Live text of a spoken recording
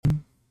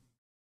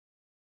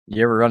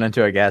You ever run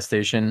into a gas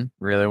station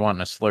really wanting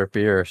a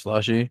Slurpee or a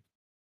Slushy,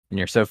 and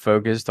you're so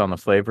focused on the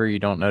flavor you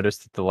don't notice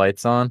that the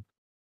light's on?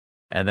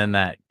 And then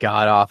that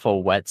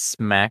god-awful wet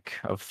smack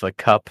of the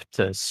cup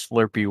to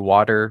Slurpee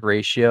water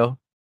ratio?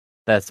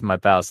 That's my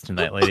bows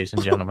tonight, ladies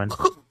and gentlemen.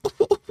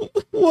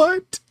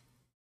 What?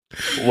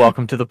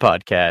 Welcome to the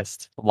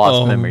podcast.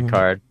 Lost Memory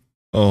Card.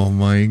 Oh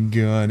my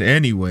god.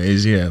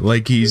 Anyways, yeah,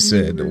 like he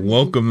said,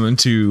 welcome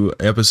to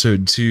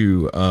episode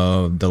 2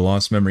 of the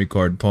Lost Memory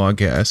Card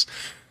podcast.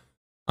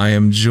 I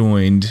am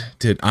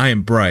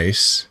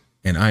Bryce,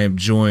 and I am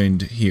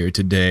joined here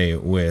today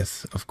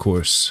with, of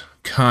course,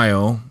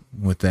 Kyle,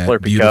 with that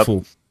Slurpee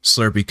beautiful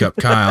Slurpee Cup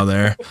Kyle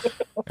there.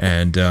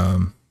 And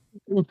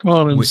we're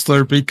calling him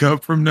Slurpee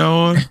Cup from now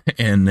on.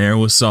 And there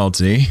was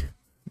Salty.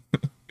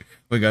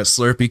 We got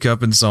Slurpee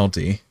Cup and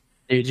Salty.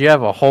 Dude, you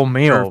have a whole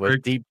meal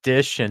with deep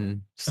dish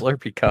and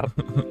Slurpee Cup.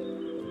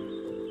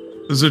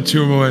 Those are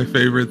two of my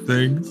favorite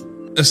things.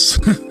 A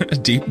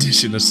deep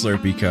dish and a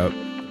Slurpee Cup.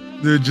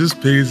 Dude,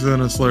 just pizza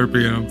and a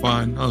Slurpee and I'm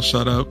fine. I'll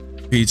shut up.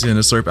 Pizza and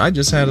a Slurpee. I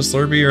just had a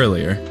Slurpee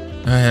earlier.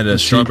 I had a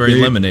strawberry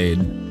lemonade.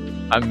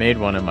 I made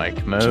one in my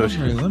commode.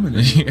 Strawberry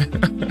lemonade?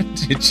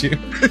 Did you?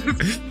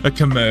 A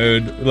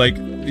commode. Like,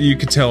 you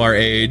could tell our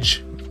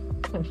age.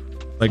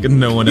 Like,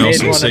 no one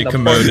else will say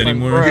commode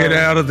anymore. Get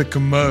out of the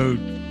commode.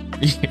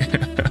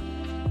 Yeah.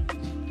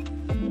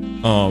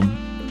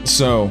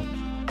 So,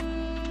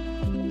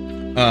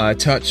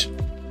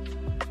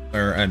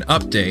 an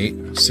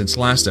update since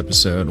last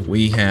episode.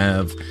 We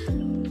have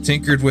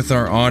tinkered with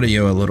our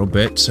audio a little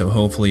bit, so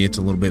hopefully it's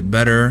a little bit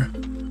better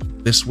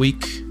this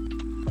week.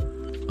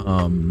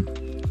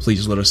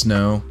 Please let us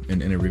know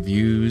in any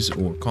reviews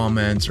or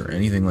comments or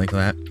anything like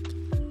that.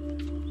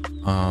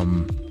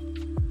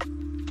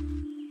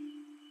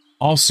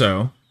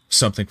 Also,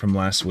 something from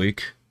last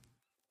week.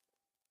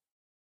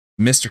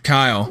 Mr.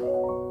 Kyle,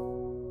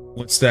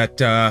 what's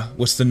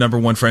the number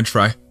one French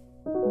fry?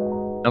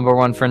 Number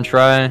one French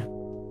fry?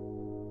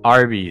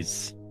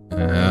 Arby's. You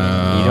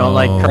don't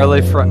like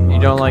curly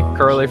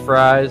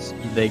fries?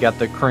 They got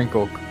the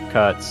crinkle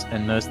cuts,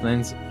 and those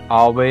things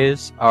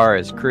always are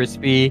as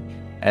crispy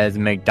as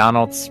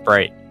McDonald's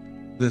Sprite.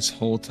 This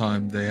whole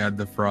time they had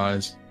the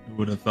fries. Who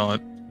would have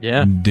thought?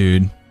 Yeah.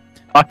 Dude.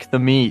 Fuck the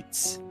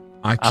meats.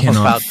 I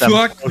cannot.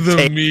 Fuck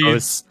the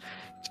meats.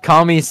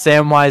 Call me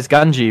Samwise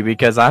Gunji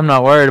because I'm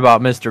not worried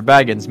about Mr.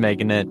 Baggins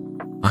making it.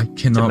 I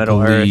cannot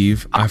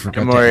believe I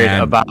forgot I'm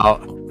worried about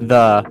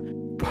the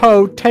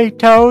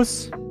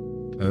potatoes.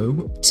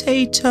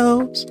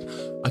 Potatoes.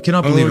 I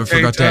cannot believe I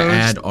forgot to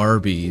add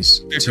Arby's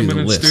to the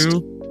list.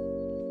 Stew.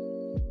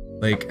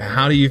 Like,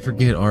 how do you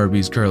forget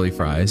Arby's curly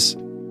fries?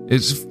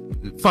 It's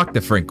fuck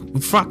the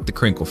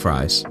crinkle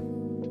fries.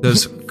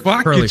 Those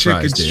fuck curly your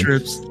chicken fries, dude.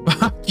 strips.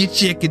 Fuck your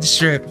chicken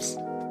strips.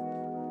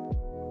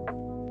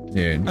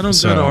 Dude, I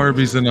don't go to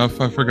Arby's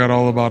enough. I forgot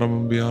all about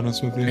them, to be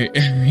honest with you.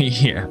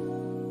 Yeah.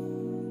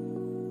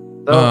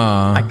 So,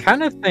 I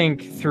kind of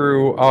think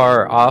through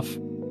our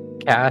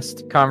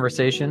off-cast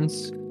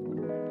conversations,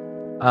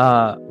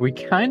 we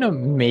kind of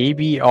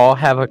maybe all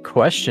have a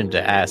question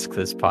to ask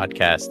this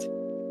podcast.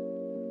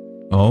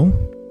 Oh?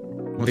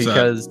 What's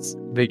that?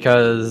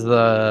 Because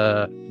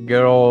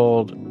good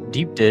old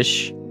Deep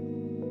Dish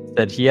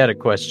said he had a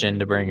question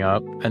to bring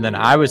up, and then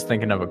I was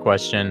thinking of a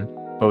question,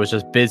 but was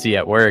just busy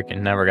at work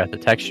and never got to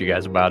text you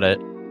guys about it.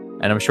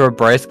 And I'm sure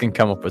Bryce can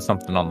come up with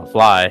something on the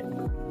fly.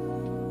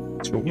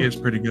 He is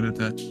pretty good at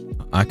that.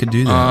 I could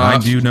do that. I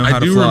do know how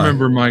to fly. I do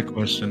remember my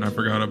question. I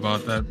forgot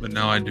about that, but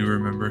now I do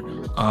remember.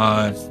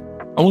 I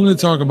want to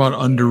talk about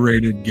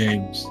underrated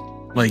games.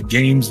 Like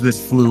games that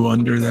flew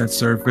under that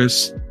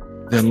surface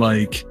that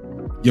like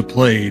you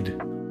played.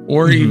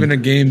 Or even a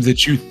game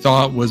that you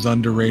thought was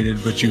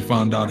underrated, but you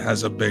found out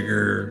has a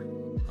bigger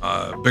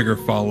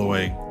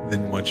following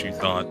than what you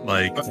thought.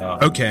 Like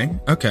okay,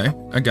 I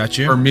got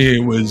you. For me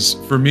it was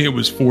 40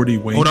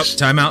 Winks. Hold up,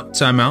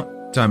 time out.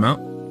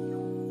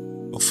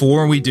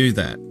 Before we do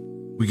that,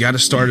 we got to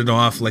start it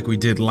off like we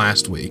did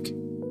last week.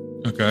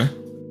 Okay.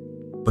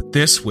 But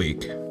this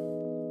week,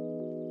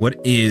 what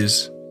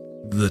is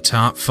the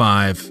top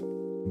 5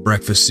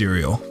 breakfast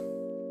cereal?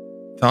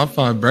 Top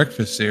 5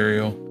 breakfast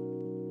cereal.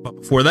 But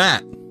before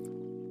that,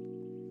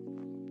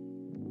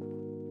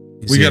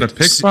 we got to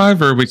pick 5,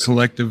 or are we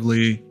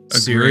collectively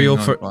cereal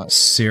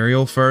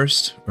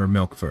first or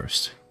milk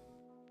first?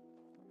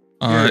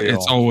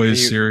 It's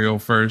always cereal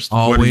first.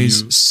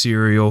 Always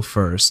cereal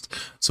first.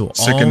 So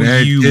all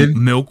you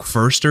milk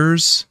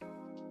firsters,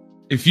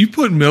 if you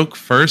put milk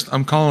first,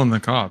 I'm calling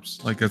the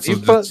cops. Like it's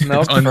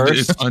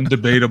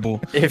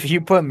undebatable. If you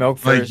put milk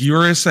first, like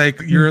you're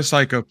a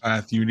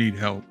psychopath. You need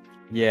help.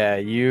 Yeah,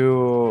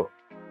 you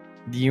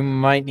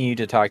might need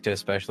to talk to a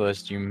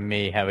specialist. You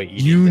may have a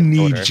eating You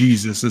disorder. need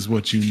Jesus is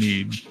what you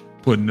need.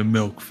 Putting the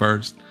milk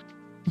first.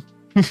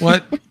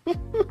 What?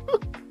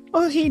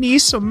 Oh, he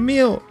needs some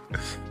milk.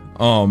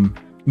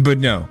 But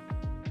no.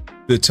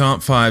 The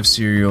top 5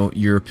 cereal,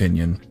 your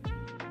opinion.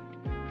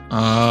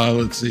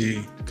 Let's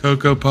see.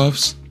 Cocoa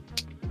Puffs.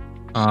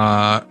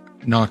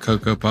 not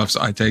Cocoa Puffs.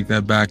 I take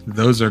that back.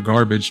 Those are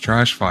garbage,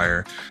 trash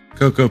fire.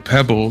 Cocoa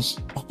Pebbles.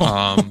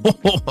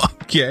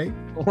 Okay.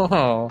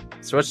 Whoa.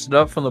 Switched it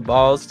up from the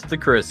balls to the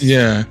crisps.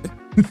 Yeah.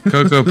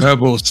 Cocoa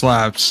Pebbles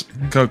slaps.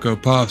 Cocoa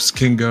Puffs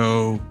can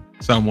go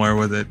somewhere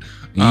with it.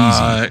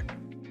 Easy.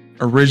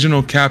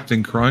 Original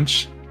Captain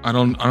Crunch. I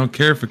don't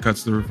care if it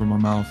cuts the roof of my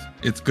mouth.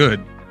 It's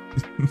good.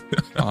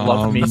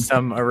 Love me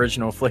some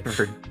original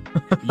flavored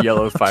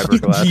yellow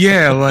fiberglass.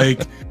 Yeah,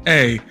 like,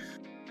 hey,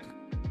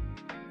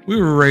 we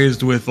were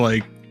raised with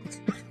like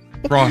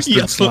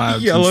frosted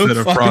slabs instead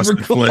of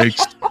frosted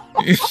flakes.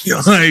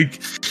 Like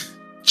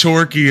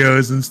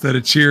Chorkios instead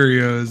of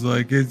Cheerios.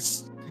 Like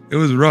it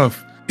was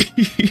rough.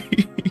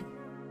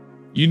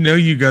 You know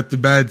you got the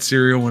bad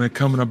cereal when it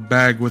come in a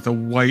bag with a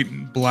white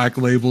and black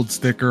labeled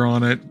sticker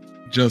on it.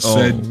 Just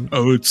said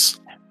oats.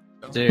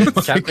 Dude,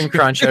 Captain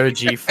Crunch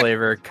OG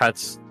flavor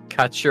cuts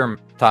your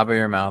top of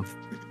your mouth.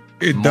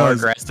 It more does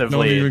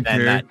aggressively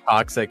than that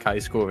toxic high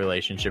school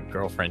relationship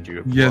girlfriend you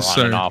were on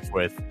and off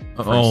with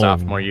from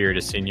sophomore year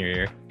to senior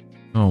year.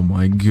 Oh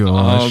my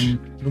gosh.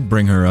 Don't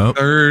bring her up.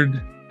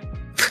 Third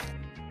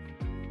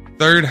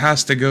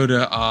has to go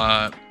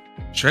to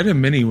shredded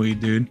mini wheat,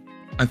 dude.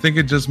 I think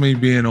it just may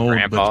be an old,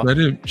 Grandpa. but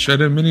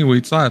shredded mini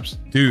wheat slaps.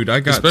 Dude, I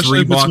got Especially 3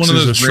 if it's one of boxes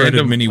those of shredded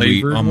random mini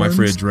wheat flavored on my ones.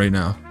 fridge right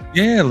now.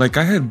 Yeah, like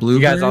I had You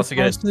blueberry. guys also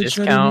get a frosted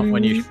shredded discount mini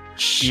when you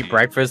wheat. eat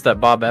breakfast at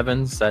Bob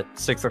Evans at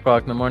 6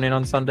 o'clock in the morning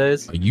on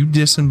Sundays. Are you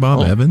dissing Bob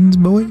Oh. Evans,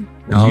 boy?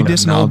 Are you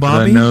dissing old I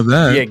Bobby? know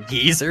that. Yeah,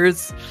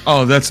 geezers.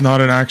 Oh, that's not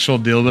an actual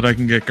deal that I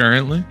can get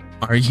currently.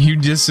 Are you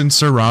dissing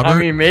Sir Robert? I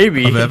mean,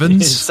 maybe. of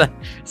Evans?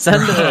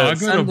 send I'll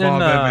go to in,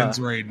 Bob Evans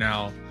right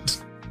now.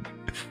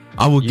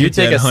 I will You get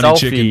take that a honey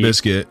chicken selfie.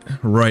 biscuit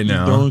right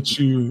now. Don't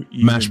you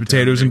even Mashed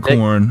potatoes and tell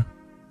me. corn.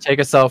 take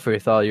a selfie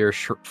with all your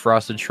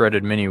frosted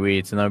shredded mini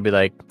wheats, and they'll be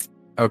like,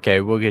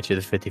 "Okay, we'll get you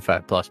the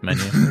 55 plus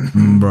menu."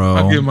 Bro.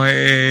 I'll get my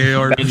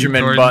AARP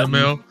Benjamin card in the Button.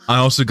 mail. I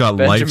also got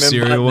Life Benjamin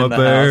cereal Button up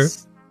in the there.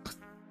 house.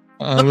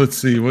 Let's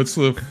see. What's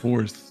the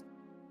fourth?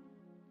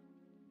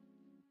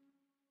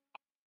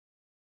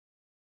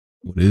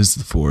 What is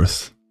the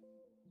 4th?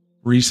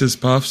 Reese's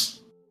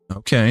Puffs.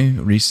 Okay,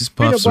 Reese's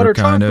Puffs Peanut are butter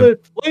kind of.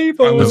 chocolate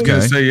flavor. I was gonna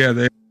Okay. say, yeah,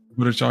 they have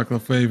butter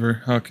chocolate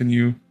flavor. How can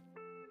you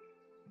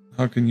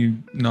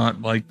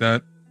not like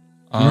that?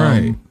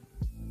 Right.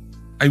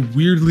 I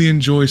weirdly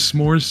enjoy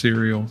s'mores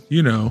cereal.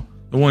 You know,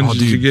 the ones Oh,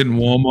 that you dude. get in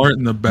Walmart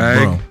in the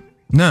bag. Bro.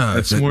 No,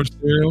 That's s'mores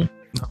cereal.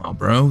 no,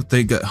 bro.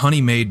 They got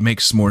Honey Maid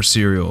makes s'more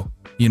cereal.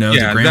 You know,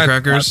 Yeah, the graham that's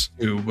crackers.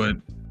 not too, but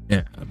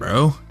Yeah,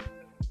 bro.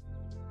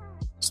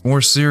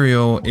 S'more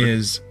cereal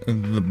is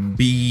the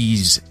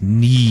bee's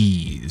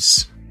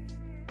knees.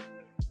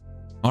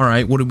 All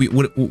right, what do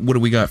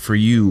we got for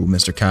you,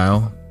 Mr.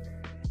 Kyle?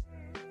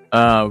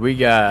 We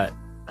got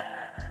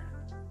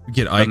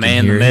Get the Ike man,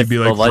 in the here. myth, He'd be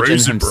the like, legend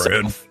 "Raisin bread."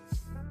 himself.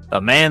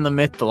 The man, the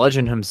myth, the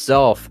legend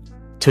himself.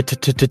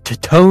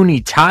 Tony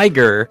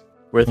Tiger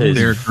with his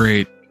they're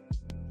great.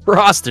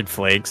 frosted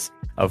flakes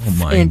of Oh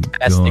my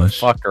fantastic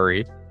gosh.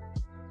 fuckery.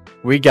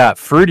 We got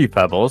Fruity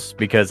Pebbles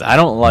because I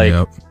don't like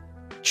Yep.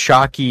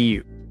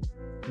 chalky,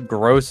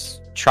 gross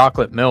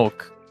chocolate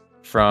milk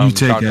from You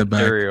take that chocolate back.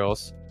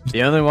 cereals.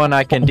 The only one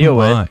I can Oh deal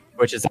my. with,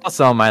 which is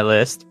also on my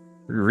list,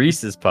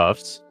 Reese's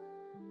Puffs.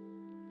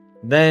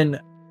 Then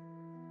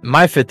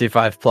my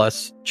 55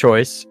 plus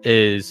choice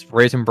is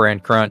Raisin Bran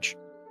Crunch.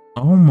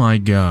 Oh my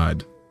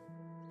god.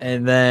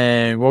 And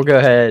then we'll go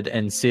ahead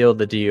and seal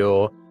the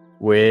deal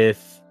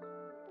with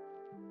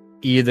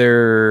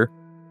either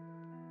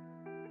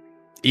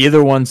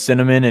one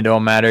cinnamon. It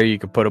don't matter. You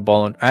could put a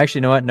ball in. Actually,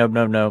 you know what?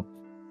 Nope.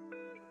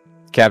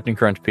 Captain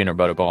Crunch peanut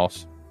butter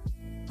balls.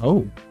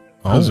 Oh.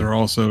 Those are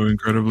also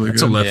incredibly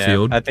That's a good. left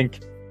field. I think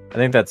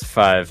that's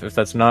 5. If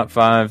that's not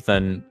 5,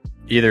 then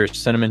either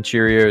cinnamon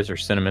Cheerios or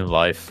cinnamon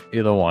Life.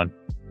 Either one.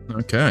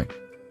 Okay.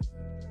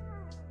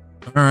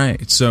 All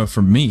right. So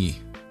for me,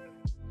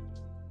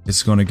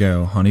 it's going to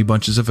go Honey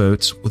Bunches of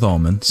Oats with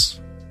almonds,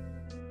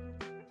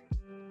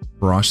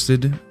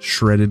 frosted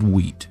shredded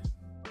wheat,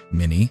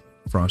 mini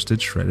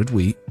frosted shredded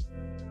wheat,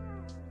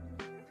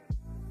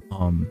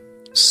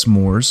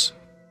 s'mores.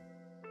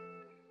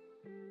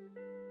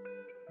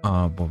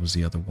 What was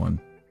the other one?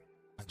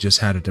 I just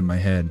had it in my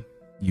head.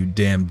 You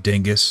damn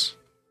dingus.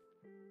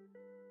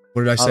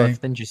 What did I All say? the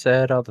things you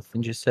said. All the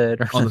things you said.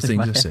 All the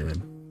things I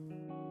said.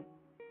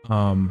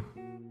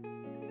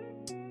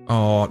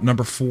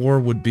 Number 4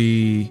 would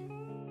be.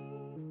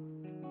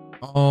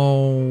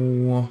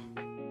 Oh,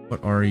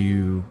 what are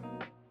you?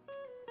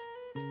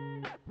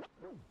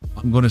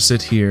 I'm gonna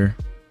sit here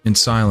in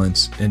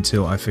silence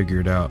until I figure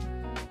it out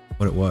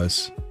what it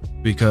was,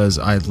 because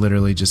I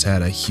literally just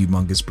had a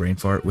humongous brain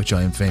fart, which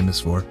I am famous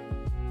for.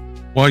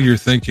 While you're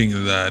thinking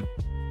of that,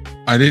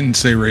 I didn't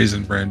say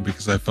Raisin Bran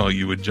because I felt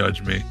you would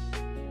judge me.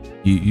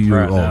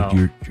 You're Right,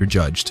 no. you're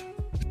judged.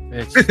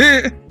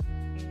 It's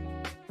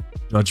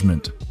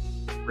Judgment.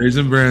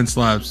 Raisin Bran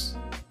slaps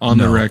on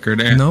the No.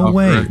 record and No off the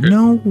way. record.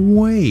 No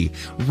way.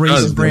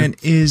 Raisin Does, Bran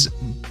is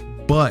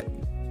butt.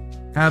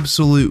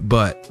 Absolute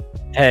butt.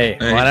 Hey,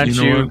 Hey, why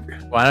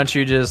don't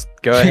you just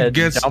go ahead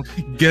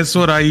and guess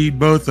what I eat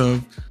both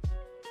of?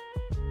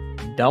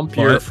 dump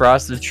your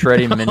frosted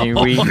shreddy mini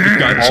wheat,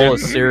 bowl of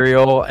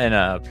cereal, and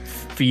a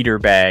feeder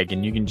bag,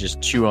 and you can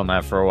just chew on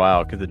that for a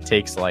while because it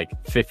takes like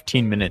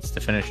 15 minutes to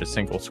finish a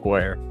single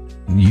square.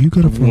 You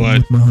got a problem What?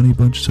 with my honey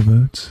bunches of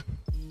oats?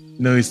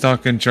 No, he's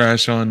talking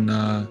trash on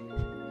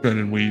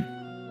shredded wheat.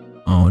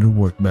 Oh, it'd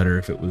work better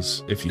if you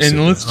said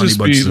And let's honey just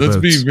bunches be of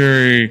oats.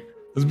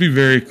 let's be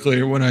very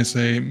clear when I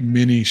say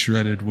mini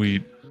shredded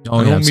wheat. Oh,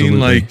 I yeah, don't absolutely. mean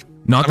like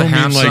not the I don't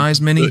mean half like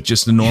size mini, the-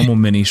 just the normal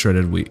mini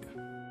shredded wheat.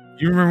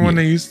 You remember when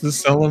Yeah. they used to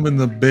sell them in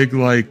the big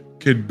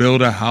could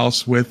build a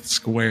house with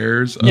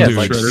squares of Yeah,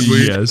 shredded like,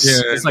 wheat? yes.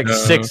 Yeah, It's like no.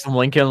 6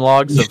 Lincoln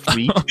logs of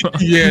wheat.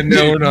 Yeah,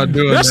 no, we're not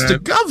doing That's the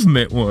that.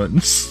 government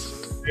ones.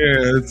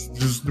 Yeah, it's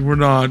just we're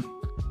not.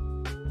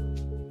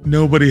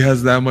 Nobody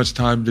has that much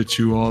time to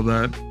chew all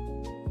that.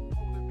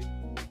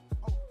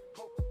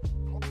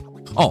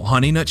 Oh,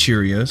 Honey Nut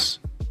Cheerios.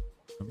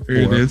 Here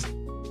it 4. is.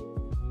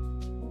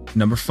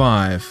 Number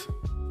 5.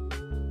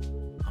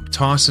 I'm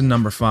tossing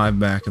number 5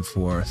 back and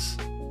forth,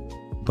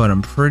 but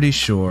I'm pretty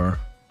sure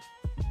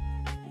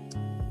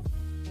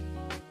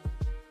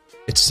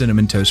it's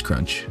Cinnamon Toast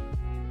Crunch.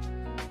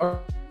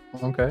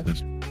 Okay.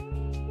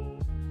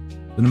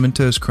 Cinnamon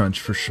Toast Crunch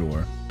for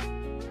sure.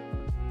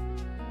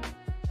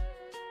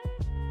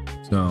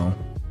 So,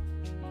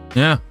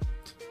 yeah.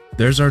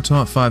 There's our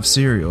top 5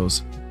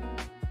 cereals.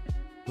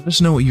 Let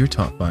us know what your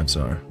top 5s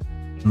are.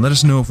 And let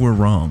us know if we're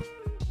wrong.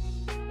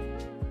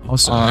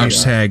 Also,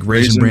 hashtag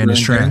Raisin Bran is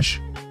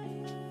trash.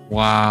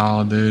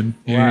 Wow, dude.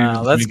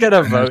 Wow, let's get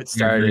a vote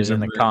started in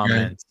the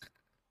comments.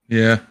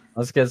 Yeah.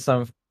 Let's get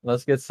some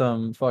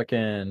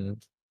fucking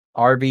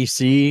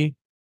RBC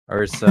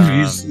or some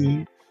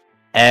RBC.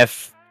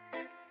 FSMH.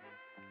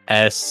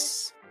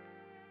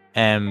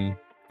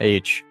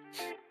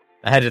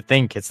 I had to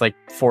think. It's like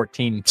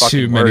 14 fucking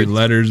Too many words.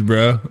 letters,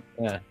 bro.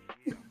 Yeah.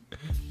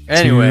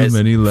 Anyways, Too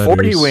many letters.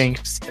 40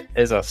 Winks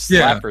is a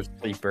slapper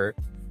sleeper.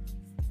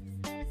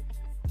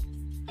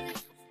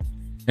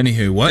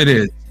 Anywho, what? It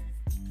is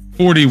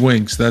 40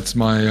 Winks. That's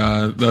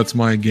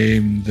my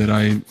game that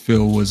I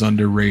feel was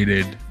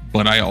underrated,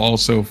 but I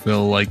also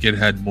feel like it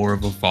had more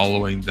of a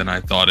following than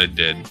I thought it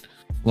did.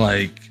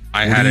 Like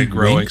I had 40 it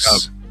growing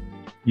Winks? up.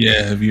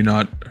 Yeah, have you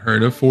not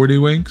heard of 40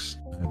 Winks?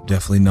 I've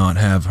definitely not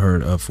have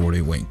heard of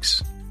 40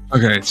 Winks.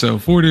 Okay, so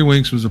 40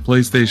 Winks was a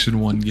PlayStation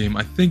 1 game.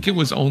 I think it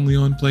was only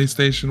on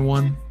PlayStation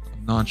 1. I'm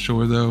not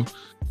sure though.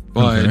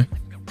 But Okay.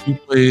 you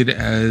played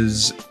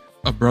as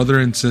a brother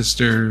and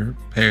sister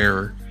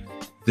pair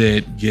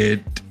that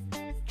get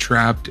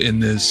trapped in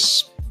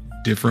this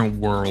different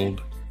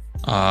world,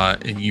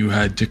 and you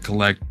had to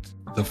collect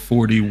the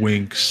 40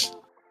 Winks.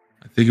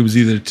 I think it was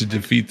either to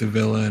defeat the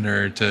villain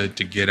or to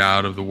get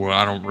out of the world.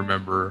 I don't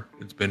remember.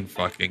 It's been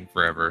fucking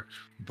forever.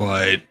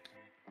 But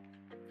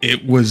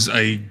it was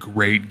a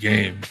great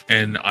game,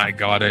 and I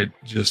got it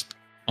just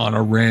on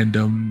a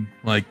random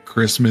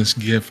Christmas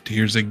gift.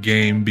 Here's a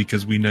game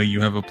because we know you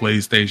have a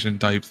PlayStation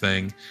type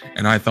thing.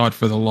 And I thought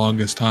for the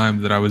longest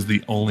time that I was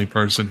the only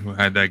person who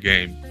had that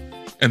game.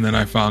 And then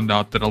I found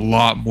out that a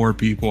lot more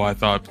people I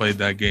thought played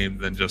that game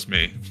than just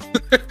me.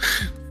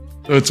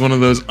 So it's one of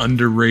those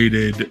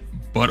underrated,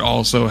 but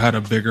also had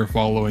a bigger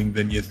following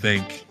than you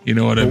think. You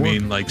know what I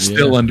mean?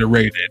 Still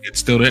underrated. It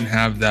still didn't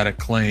have that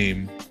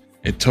acclaim.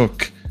 It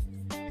took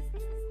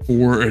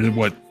 2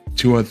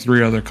 or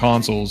 3 other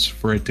consoles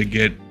for it to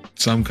get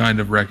some kind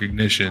of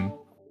recognition.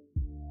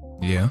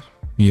 Yeah.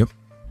 Yep.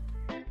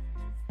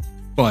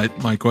 But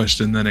my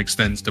question then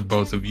extends to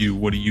both of you.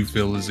 What do you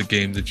feel is a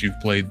game that you've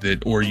played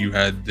that you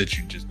had that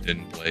you just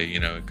didn't play?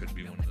 You know, it could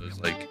be one of those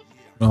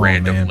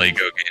random man. Lego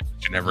games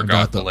that you never I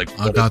got.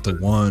 I got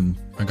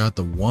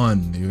the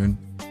one, dude.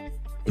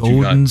 What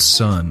you got? Golden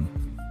Sun.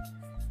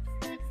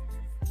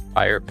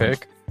 Fire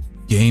pick.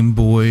 Game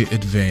Boy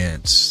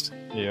Advanced.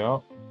 Yeah.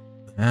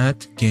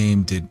 That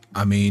game did.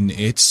 I mean,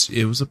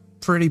 it was a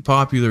pretty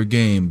popular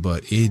game,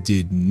 but it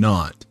did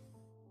not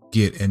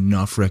get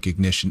enough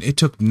recognition. It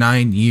took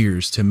 9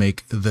 years to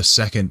make the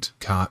second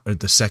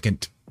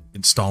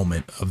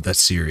installment of that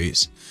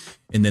series,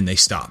 and then they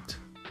stopped.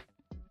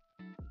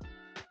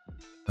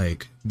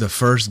 The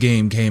first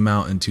game came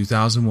out in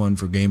 2001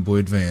 for Game Boy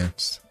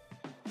Advance.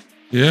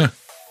 Yeah.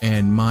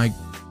 And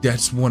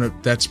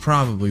that's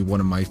probably one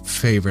of my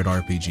favorite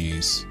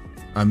RPGs.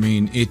 I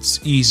mean, it's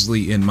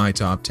easily in my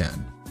top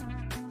 10.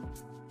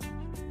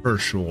 For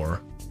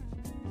sure.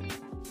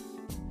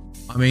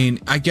 I mean,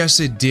 I guess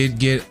it did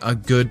get a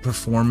good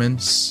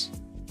performance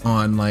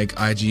on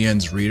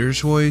IGN's Reader's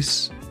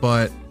Choice,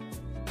 but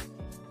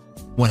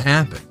what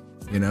happened?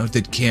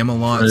 Did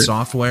Camelot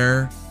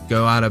Software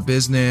go out of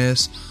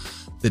business?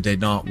 Did they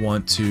not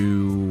want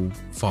to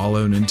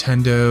follow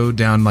Nintendo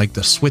down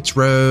the Switch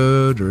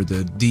road or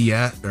the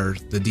DS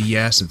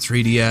and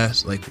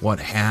 3DS? What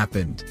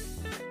happened?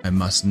 I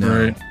must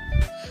know. Right.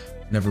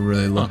 Never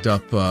really looked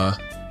up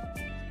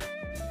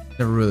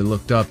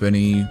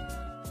any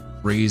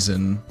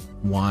reason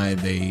why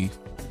they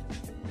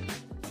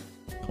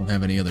don't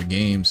have any other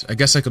games. I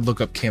guess I could look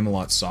up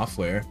Camelot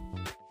Software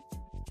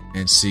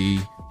and see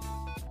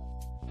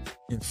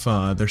if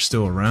they're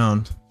still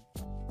around.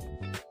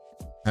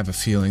 I have a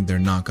feeling they're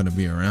not going to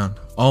be around.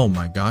 Oh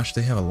my gosh,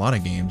 they have a lot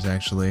of games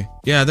actually.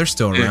 Yeah, they're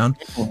still around.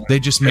 They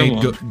just made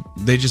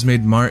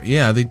Mario.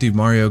 Yeah, they do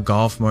Mario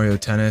Golf, Mario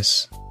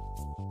Tennis.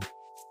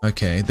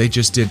 Okay, they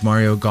just did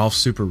Mario Golf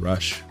Super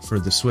Rush for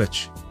the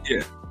Switch.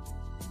 Yeah.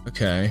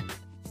 Okay.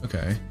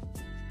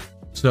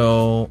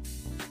 So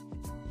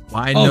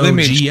why they no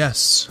made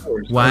GS?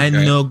 Why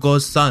no Go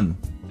Sun?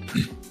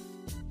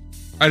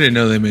 I didn't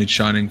know they made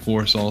Shining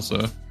Force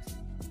also.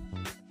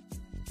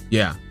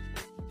 Yeah.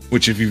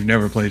 Which, if you've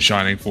never played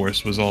Shining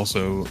Force, was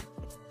also...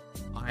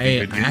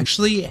 I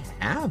actually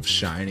have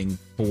Shining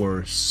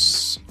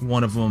Force,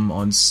 one of them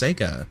on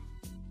Sega.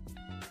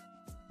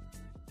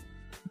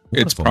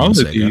 It's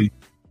probably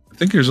I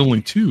think there's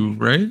only 2,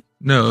 right?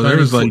 No,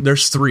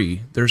 there's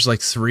 3. There's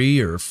like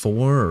 3 or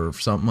 4 or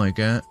something like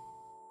that.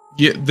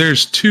 Yeah,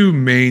 there's 2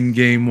 main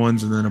game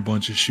ones and then a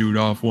bunch of shoot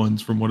off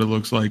ones from what it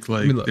looks like.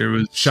 There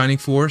was Shining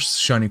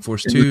Force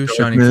 2,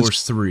 Shining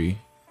Force 3.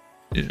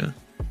 Yeah.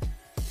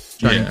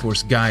 Shining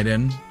Force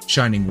Gaiden,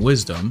 Shining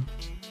Wisdom.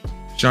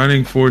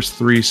 Shining Force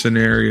 3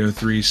 Scenario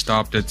 3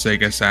 stopped at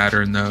Sega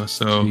Saturn though,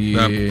 so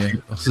yeah,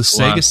 the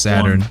Sega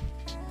Saturn.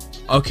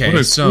 One.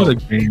 Okay, so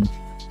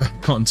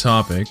back on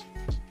topic.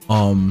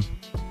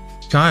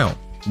 Kyle,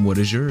 what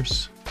is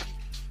yours?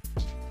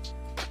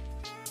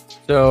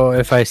 So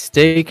if I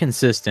stay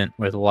consistent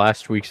with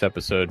last week's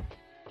episode,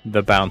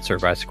 The Bouncer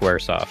by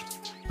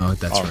Squaresoft. Oh,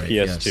 that's on right.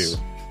 PS2. Yes.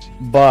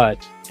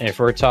 But if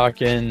we're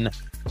talking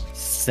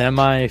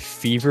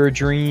semi-fever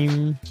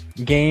dream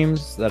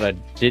games that I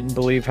didn't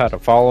believe had a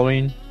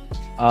following,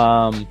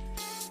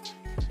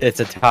 it's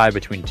a tie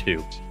between 2.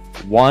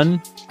 One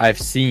I've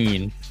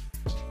seen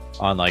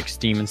on like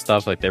Steam and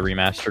stuff, like they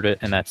remastered it,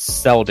 and that's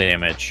Cell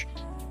Damage,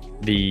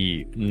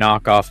 the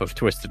knockoff of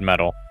Twisted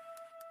Metal,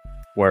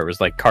 where it was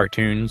like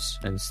cartoons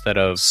instead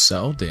of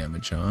Cell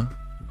Damage, huh?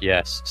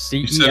 Yes, CEL.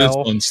 You said it's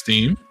on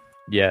Steam?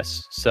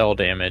 Yes, Cell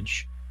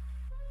Damage.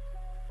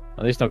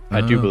 At least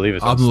I do believe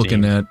it's on I'm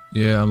Steam.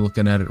 I'm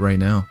looking at it right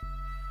now.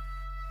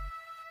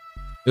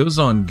 It was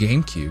on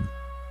GameCube.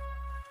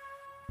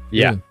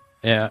 Yeah,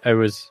 it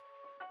was.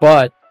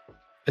 But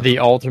the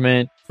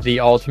ultimate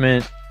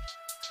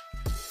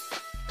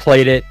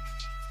played it,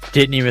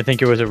 didn't even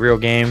think it was a real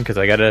game because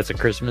I got it as a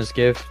Christmas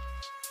gift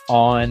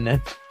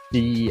on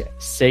the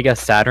Sega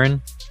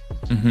Saturn.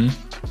 Mm-hmm.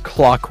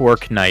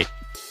 Clockwork Knight.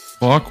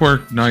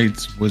 Clockwork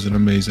Knights was an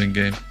amazing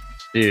game.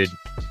 Dude.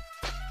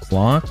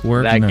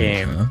 Clockwork That Knight,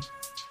 game. Huh?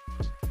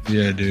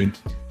 Yeah, dude.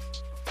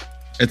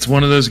 It's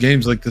one of those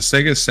games like the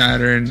Sega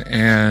Saturn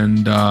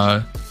and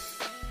the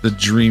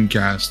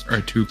Dreamcast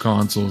are 2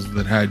 consoles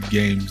that had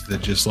games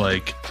that just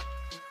like,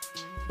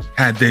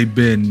 had they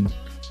been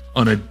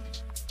on a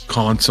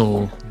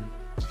console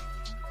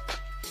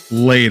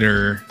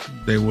later,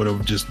 they would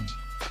have just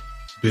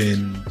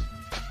been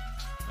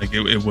like,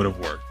 it would have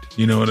worked.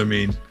 You know what I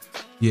mean?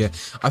 Yeah,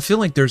 I feel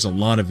like there's a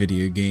lot of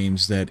video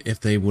games that if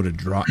they would have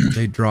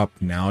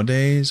dropped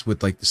nowadays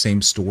with like the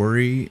same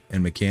story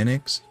and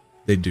mechanics,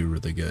 they do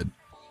really good.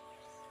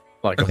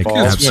 Like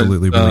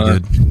absolutely really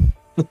good.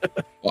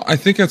 Well, I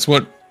think that's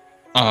what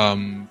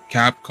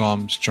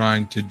Capcom's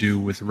trying to do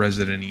with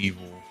Resident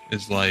Evil.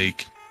 Is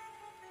like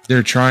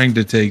they're trying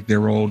to take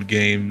their old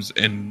games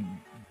and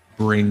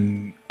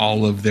bring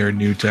all of their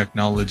new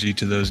technology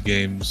to those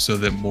games so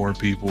that more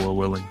people are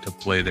willing to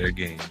play their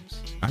games.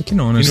 I can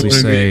honestly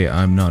say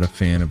I'm not a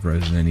fan of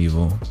Resident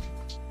Evil.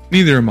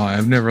 Neither am I.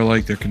 I've never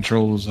liked their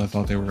controls. I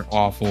thought they were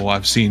awful.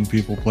 I've seen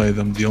people play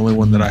them. The only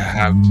one that I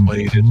have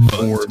played is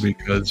 4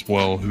 because,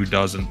 well, who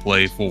doesn't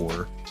play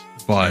 4?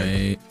 But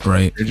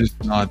right. They're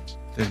just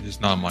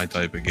not my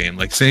type of game.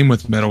 Like same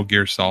with Metal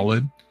Gear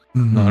Solid.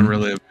 Not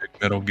really a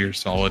big Metal Gear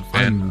Solid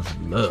fan.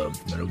 I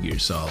love Metal Gear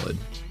Solid.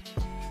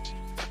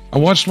 I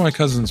watched my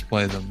cousins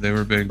play them. They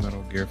were big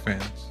Metal Gear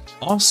fans.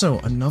 Also,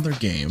 another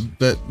game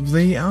that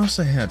they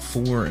also had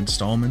 4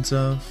 installments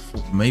of,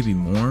 maybe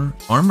more.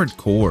 Armored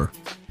Core.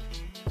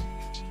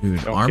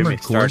 Dude,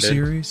 Armored Core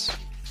series?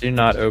 Do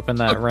not open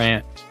that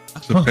rant.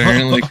 It's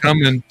apparently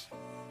coming.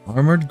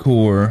 Armored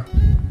Core.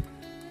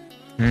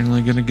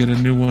 Apparently gonna get a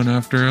new one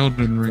after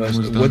Elden Ring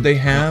was done. Would they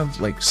have,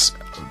 like,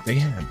 they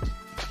had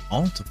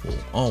multiple.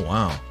 Oh,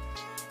 wow.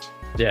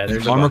 Yeah,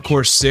 there's Armored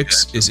Core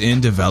 6 is in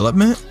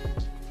development?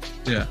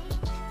 Yeah.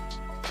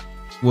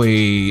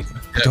 Wait,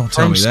 don't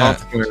tell me that.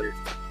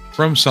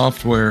 From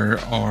Software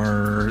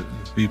are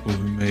the people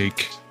who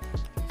make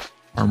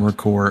Armored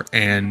Core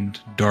and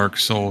Dark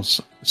Souls,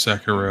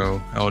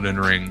 Sekiro, Elden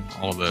Ring,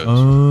 all those.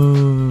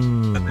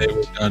 Oh. And they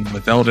were done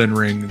with Elden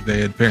Ring.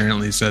 They had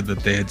apparently said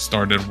that they had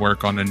started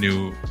work on a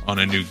new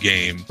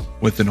game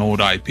with an old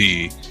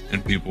IP,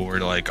 and people were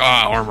like,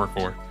 Armored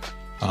Core.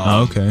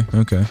 Okay.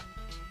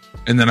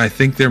 And then I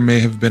think there may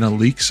have been a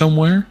leak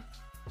somewhere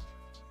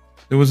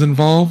that was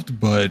involved,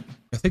 but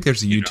I think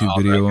there's a YouTube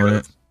video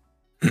on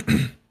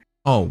it.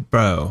 Oh,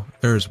 bro,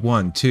 there's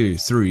 1, 2,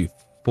 3,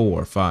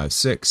 4, 5,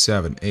 6,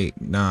 7, 8,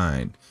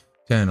 9,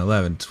 10,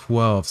 11,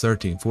 12,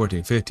 13,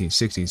 14, 15,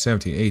 16,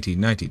 17, 18,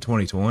 19,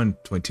 20, 21,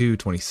 22,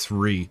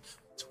 23.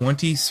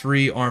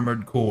 23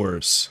 Armored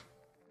Cores.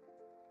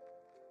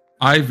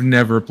 I've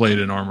never played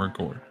an Armored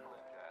Core.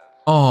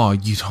 Oh,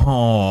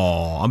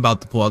 I'm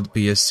about to pull out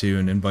the PS2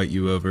 and invite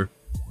you over.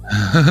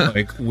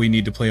 Like, we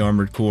need to play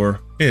Armored Core.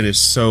 It is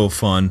so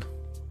fun.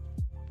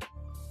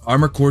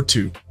 Armored Core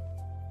 2.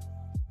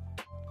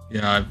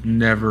 Yeah,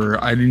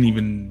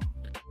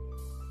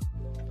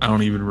 I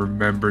don't even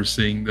remember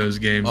seeing those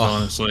games,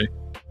 honestly.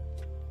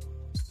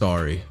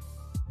 Sorry.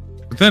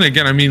 But then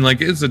again, I mean,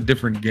 like, it's a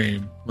different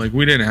game. Like,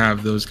 we didn't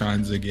have those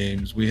kinds of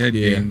games. We had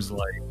games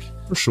like...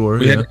 For sure,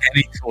 we had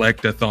any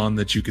collect-a-thon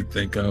that you could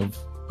think of.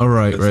 All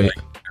right, right. Like,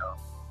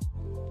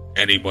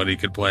 anybody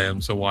could play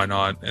them, so why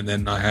not? And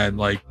then I had,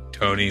 like,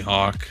 Tony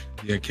Hawk,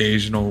 the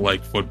occasional,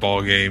 like,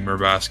 football game or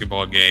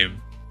basketball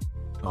game.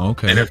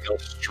 Okay.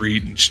 NFL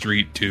Street and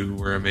Street 2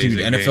 were amazing.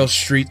 Dude, NFL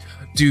Street...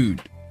 Dude.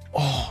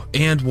 Oh,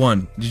 And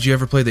One. Did you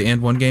ever play the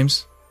And One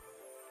games?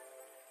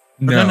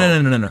 No.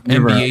 No.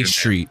 NBA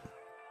Street.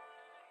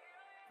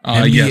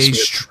 NBA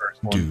Street.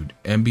 Dude,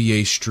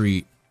 NBA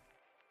Street.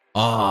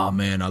 Oh,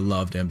 man, I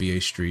loved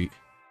NBA Street.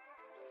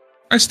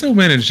 I still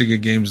managed to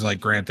get games like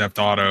Grand Theft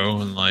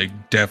Auto and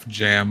like Def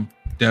Jam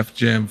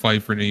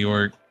Fight for New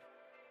York.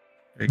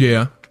 Great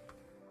game.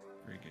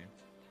 Great game.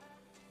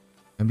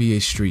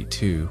 NBA Street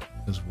 2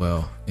 as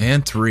well.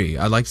 And 3.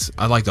 I liked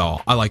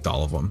all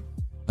of them.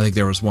 I think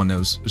there was one that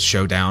was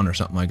Showdown or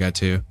something like that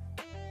too.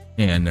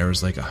 And there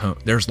was like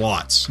there's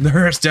lots.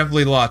 There's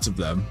definitely lots of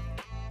them.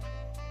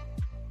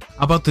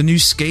 How about the new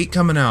Skate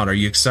coming out? Are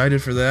you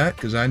excited for that?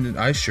 Because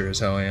I sure as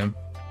hell am.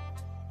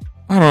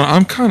 I don't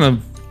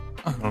know.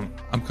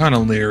 I'm kind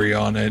of leery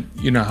on it.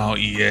 You know how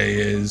EA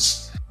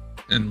is,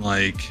 and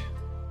like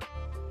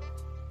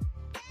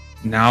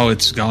now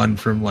it's gone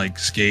from like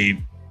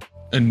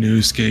a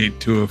new Skate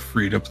to a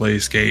free-to-play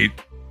Skate,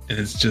 and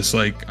it's just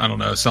like, I don't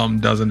know, something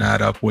doesn't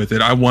add up with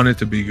it. I want it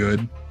to be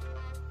good.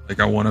 Like,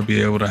 I want to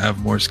be able to have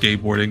more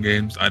skateboarding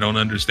games. I don't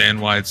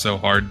understand why it's so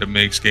hard to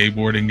make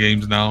skateboarding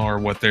games now, or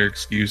what their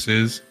excuse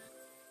is.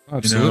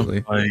 Absolutely.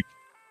 You know? Like,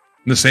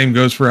 the same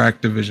goes for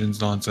Activision's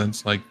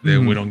nonsense. Like,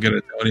 we don't get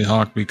a Tony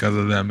Hawk because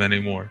of them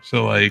anymore.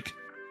 So, like,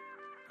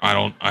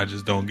 I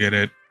just don't get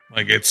it.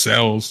 Like, it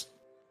sells.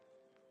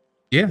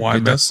 Yeah, why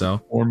it does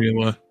sell.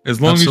 Formula.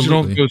 As long as you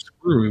don't go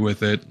screwy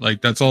with it.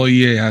 Like, that's all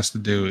EA has to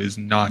do, is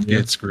not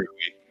get screwy.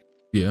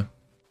 Yeah.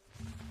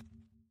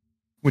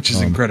 Which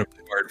is incredibly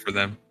hard for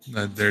them.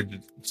 They're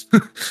just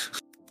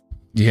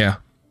yeah.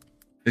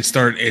 They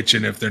start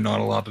itching if they're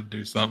not allowed to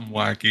do something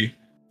wacky.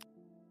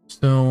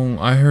 So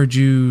I heard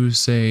you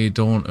say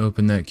don't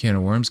open that can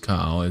of worms,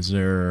 Kyle. Is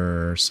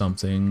there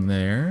something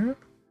there?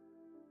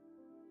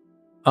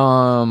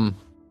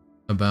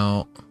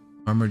 About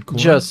Armored Core?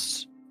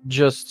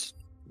 Just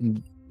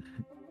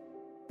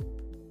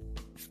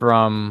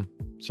from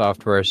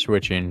software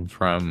switching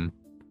from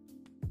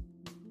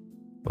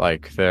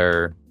like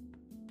their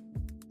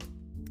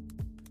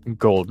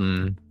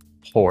golden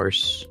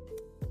horse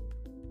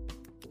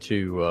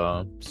to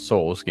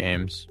Soulsborne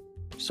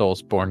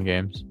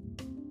games.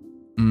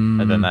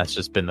 And then that's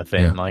just been the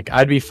thing. Yeah. Like,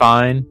 I'd be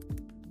fine.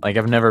 Like,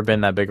 I've never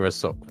been that big of a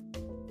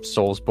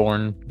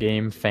Soulsborne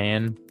game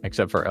fan,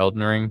 except for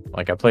Elden Ring.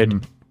 Like,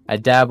 I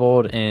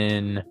dabbled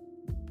in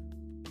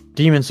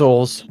Demon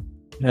Souls,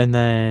 and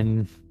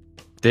then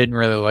didn't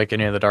really like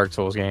any of the Dark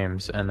Souls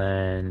games, and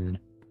then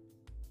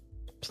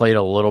played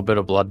a little bit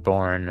of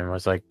Bloodborne, and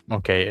was like,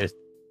 okay,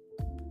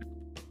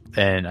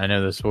 and I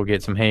know this will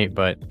get some hate,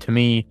 but to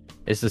me,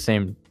 it's the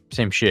same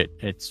shit.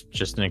 It's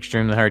just an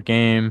extremely hard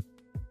game.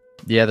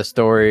 Yeah, the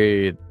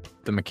story,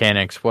 the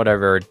mechanics,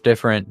 whatever, are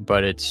different,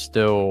 but it's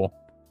still...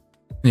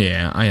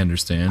 Yeah, I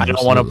understand. I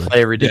don't want to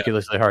play a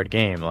ridiculously hard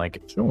game.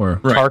 Like, sure,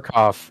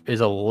 Tarkov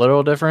is a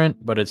little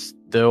different, but it's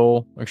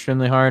still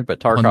extremely hard. But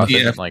Tarkov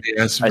isn't like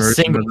a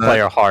single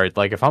player hard.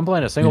 Like, if I'm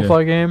playing a single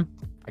player game,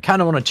 I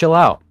kind of want to chill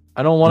out.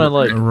 I don't want to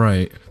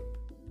like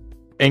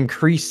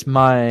increase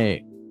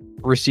my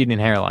receding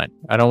hairline.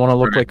 I don't want to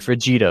look like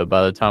Vegeta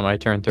by the time I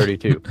turn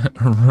 32.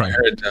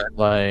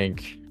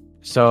 Like,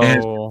 so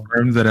and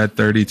confirm that at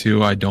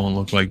 32 I don't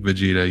look like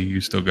Vegeta.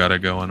 You still got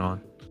it going on.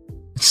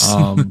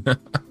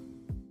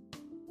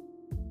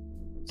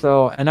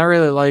 So, and I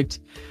really liked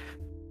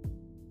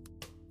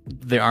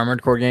the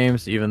Armored Core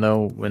games, even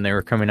though when they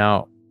were coming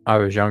out, I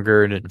was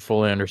younger and didn't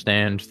fully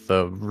understand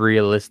the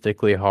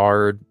realistically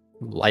hard,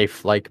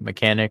 lifelike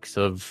mechanics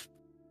of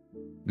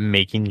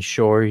making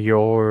sure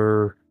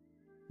your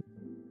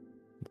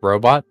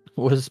robot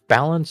was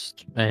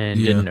balanced and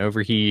didn't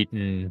overheat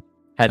and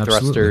had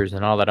thrusters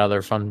and all that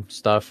other fun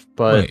stuff.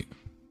 But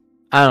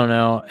I don't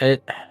know.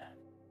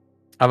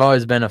 I've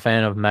always been a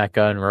fan of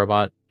mecha and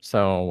robot.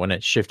 So when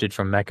it shifted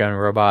from mecha and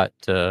robot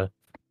to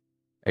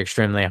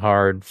extremely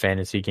hard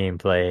fantasy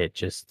gameplay,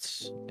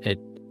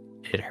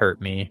 it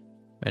hurt me,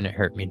 and it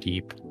hurt me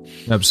deep.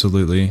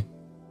 Absolutely.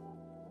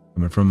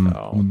 Coming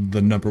from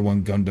the number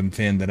one Gundam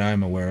fan that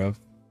I'm aware of.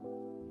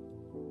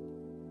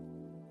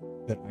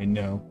 That I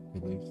know,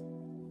 at least.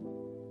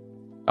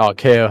 Oh,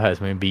 KO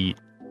has me beat.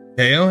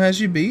 KO has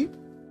you beat?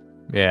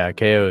 Yeah,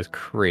 KO is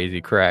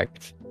crazy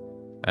cracked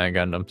at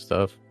Gundam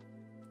stuff.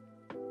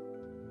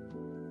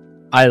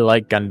 I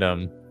like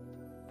Gundam.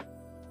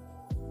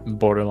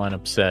 Borderline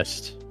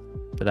obsessed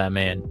with that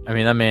man. I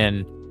mean, that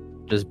man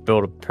just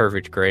built a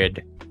perfect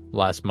grade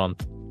last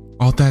month.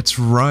 Oh, that's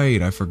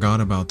right. I forgot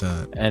about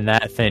that. And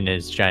that thing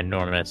is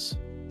ginormous.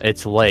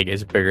 Its leg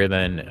is bigger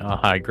than a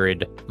high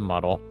grade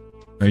model.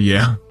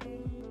 Yeah.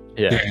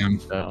 Yeah. Damn.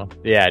 So,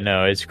 yeah,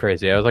 no, it's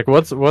crazy. I was like,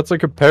 what's a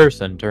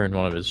comparison during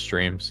one of his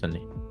streams? And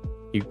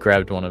he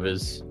grabbed one of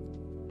his.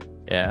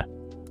 Yeah.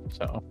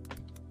 So.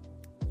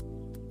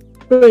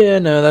 But yeah,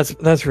 no,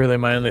 that's really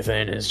my only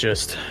thing is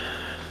just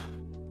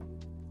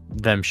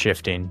them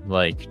shifting.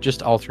 Like,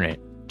 just alternate.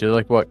 Do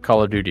like what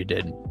Call of Duty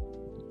did.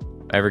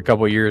 Every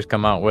couple of years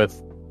come out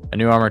with a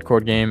new Armored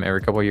Core game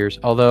every couple of years.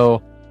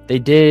 Although they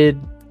did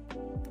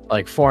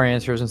like 4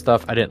 answers and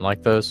stuff. I didn't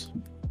like those.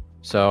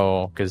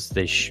 So, because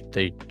they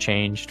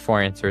changed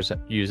 4 answers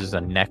uses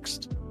a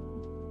next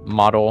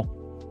model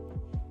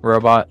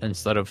robot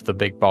instead of the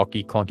big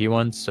bulky clunky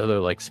ones. So they're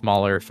like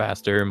smaller,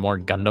 faster, more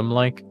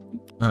Gundam-like.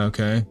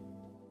 Okay.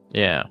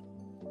 Yeah.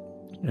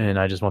 And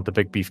I just want the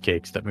big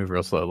beefcakes that move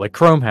real slow, like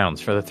Chrome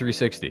Hounds for the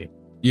 360.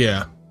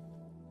 Yeah.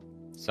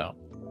 So,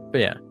 but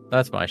yeah,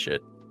 that's my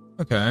shit.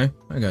 Okay,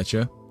 I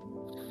gotcha.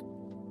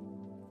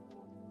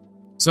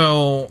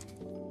 So,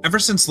 ever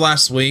since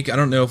last week, I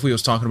don't know if we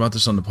was talking about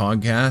this on the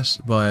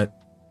podcast, but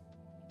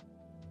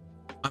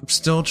I'm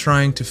still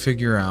trying to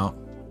figure out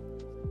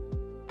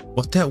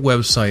what that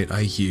website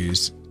I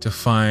used to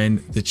find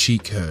the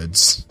cheat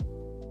codes.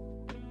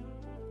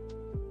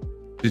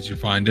 Did you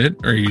find it,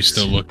 or are you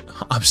still looking?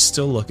 I'm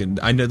still looking.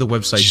 I know the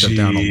website shut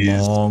down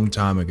a long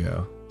time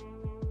ago.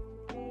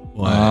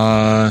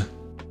 What?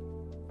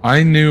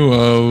 I knew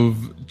of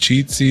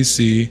Cheat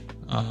CC.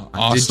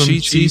 Awesome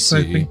Cheat Cheats,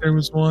 I CC. think there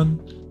was one.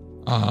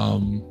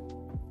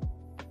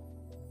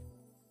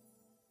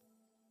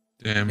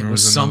 Damn, It there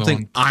was was another something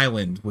one.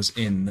 Island was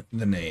in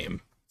the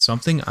name.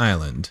 Something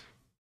Island.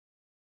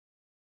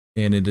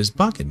 And it is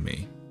bugging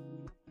me.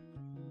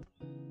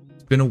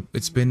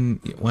 It's been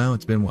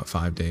what,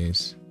 5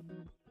 days?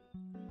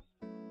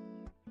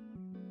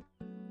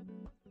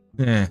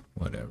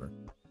 Whatever.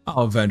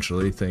 I'll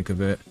eventually think of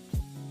it.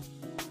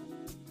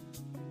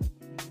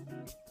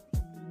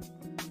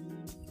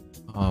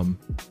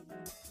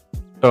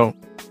 So,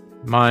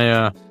 my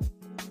a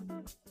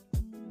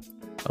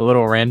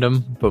little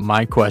random, but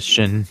my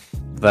question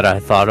that I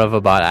thought of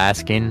about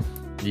asking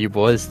you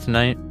boys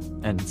tonight,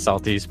 and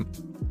Salty's,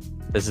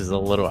 this is a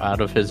little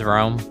out of his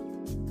realm.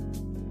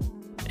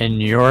 In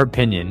your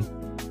opinion,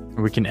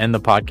 we can end the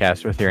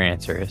podcast with your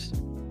answers.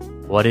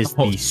 What is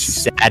the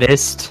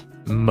saddest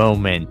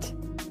moment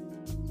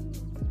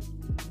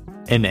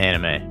in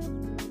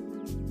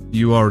anime?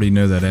 You already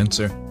know that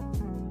answer.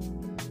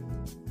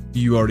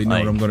 You already know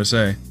Like- what I'm going to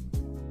say.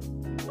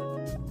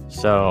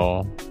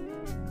 So,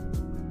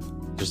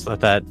 just let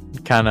that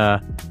kind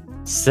of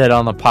sit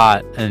on the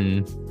pot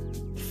and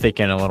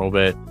thicken a little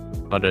bit.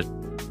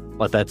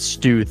 Let that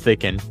stew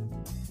thicken.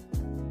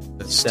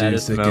 That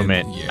Saddest Stu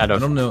moment Yeah, out I of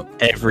don't know.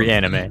 every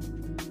anime. I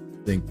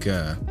think,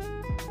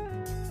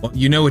 well,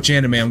 you know which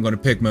anime I'm going to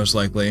pick most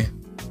likely.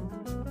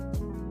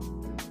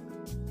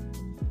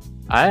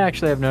 I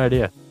actually have no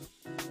idea.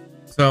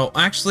 So,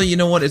 actually, you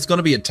know what? It's going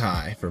to be a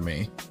tie for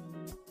me.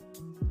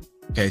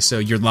 Okay, so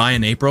Your Lie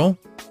in April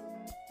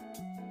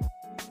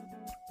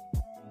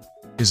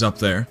is up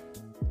there.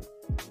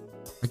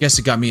 I guess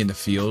it got me into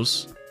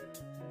feels.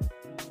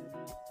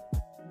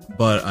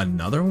 But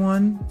another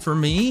one for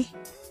me?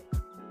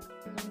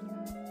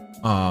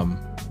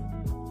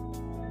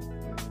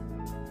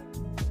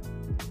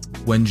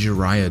 When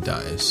Jiraiya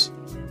dies.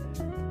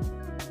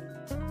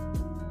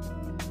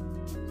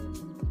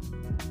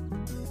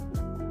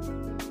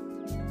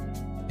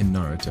 In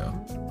Naruto.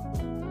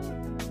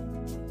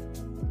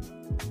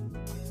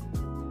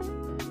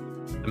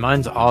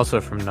 Mine's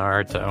also from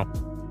Naruto.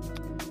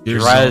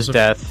 Yours is Jiraiya's also-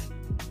 death.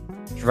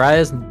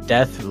 Jiraiya's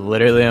death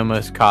literally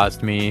almost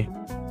caused me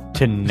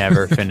to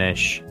never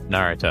finish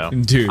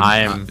Naruto. Dude, I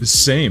am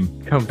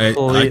same.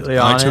 completely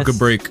I honest. took a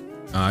break.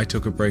 I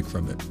took a break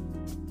from it.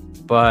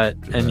 But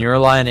and Your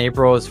Lie in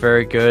April is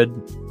very good.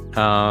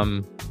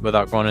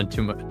 Without going into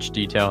too much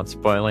detail and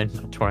spoiling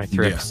a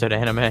 23 Yeah. episode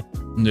anime.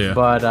 Yeah.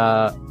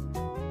 But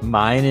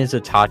mine is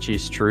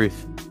Itachi's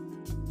Truth.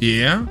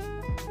 Yeah.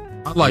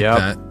 I like Yep.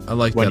 that. I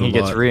like When that a he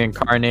gets lot.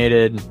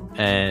 reincarnated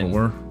and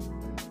Or-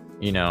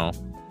 you know,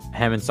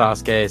 him and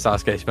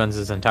Sasuke spends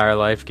his entire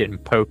life getting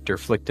poked or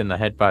flicked in the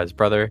head by his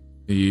brother.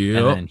 Yep.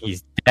 And then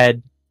he's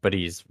dead, but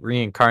he's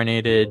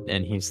reincarnated,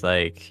 and he's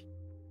like,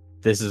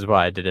 this is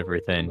why I did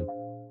everything,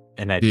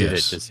 and I did it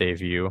Yes. to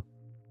save you.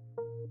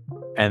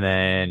 And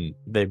then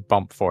they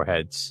bump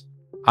foreheads.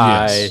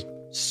 Yes. I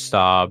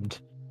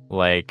sobbed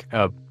like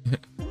I I will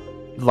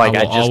just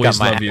got always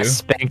my love you. ass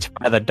spanked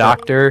by the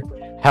doctor,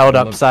 held I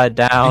love- upside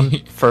down,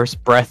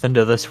 first breath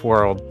into this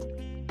world.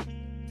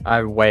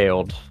 I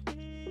wailed.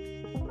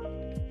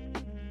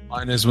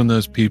 Mine is when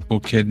those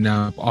people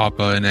kidnap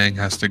Appa and Aang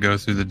has to go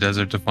through the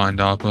desert to find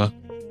Appa.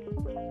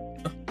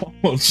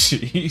 Oh,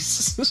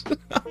 jeez.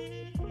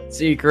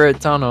 Secret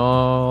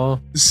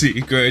tunnel.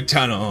 Secret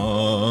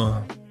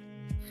tunnel.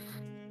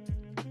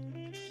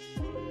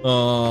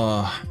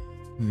 Oh,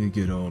 the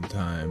good old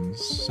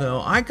times.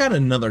 So I got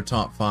another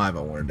top 5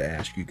 I wanted to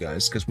ask you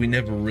guys because we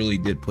never really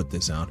did put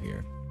this out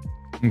here.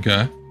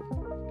 Okay.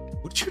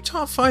 What's your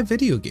top 5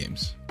 video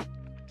games?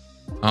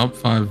 Top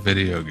 5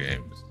 video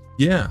games.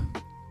 Yeah.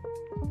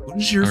 What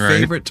is your All right.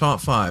 favorite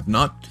top 5?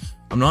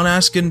 I'm not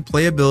asking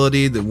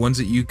playability, the ones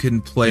that you can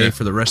play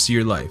for the rest of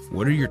your life.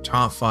 What are your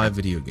top 5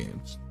 video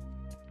games?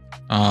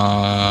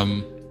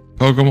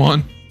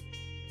 Pokemon,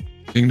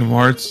 Kingdom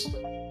Hearts,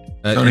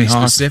 Tony Any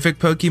Hawk. specific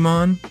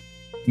Pokemon?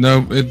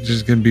 No, it's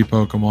just gonna be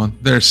Pokemon.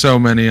 There's so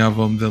many of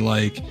them that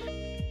like.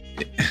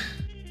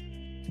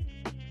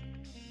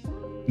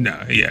 No,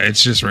 yeah,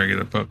 it's just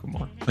regular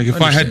Pokemon. Like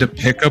if I had to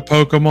pick a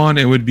Pokemon,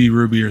 it would be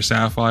Ruby or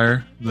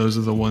Sapphire. Those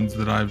are the ones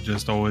that I've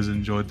just always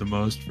enjoyed the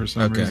most for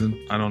some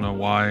reason. I don't know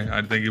why.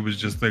 I think it was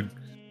just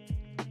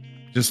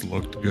just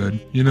looked good.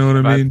 You know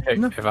what I mean?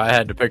 If I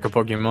had to pick a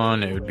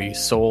Pokemon, it would be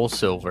Soul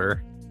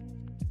Silver.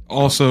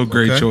 Also,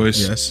 great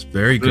choice. Yes,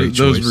 very great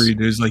choice. Those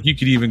redos, like you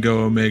could even go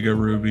Omega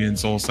Ruby and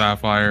Soul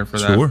Sapphire for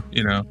that.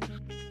 You know,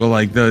 but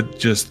like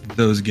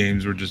those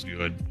games were just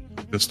good.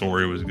 The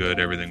story was good.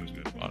 Everything was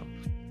good about them.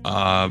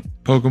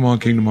 Pokemon,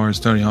 Kingdom Hearts,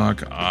 Tony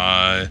Hawk,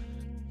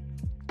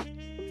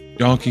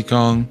 Donkey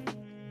Kong.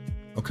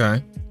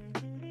 Okay.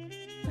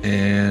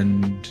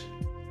 And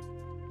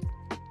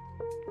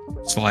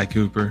Sly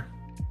Cooper.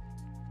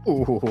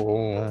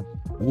 Ooh.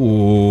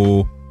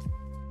 Ooh.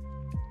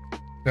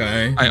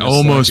 Okay. I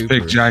almost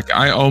picked Jack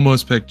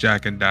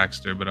and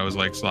Daxter, but I was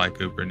like, Sly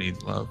Cooper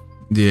needs love.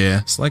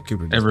 Yeah, Sly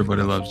Cooper.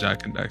 Everybody loves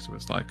Jack and Daxter,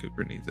 but Sly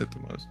Cooper needs it the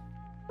most.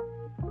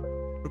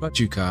 What about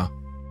you, Kyle?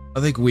 I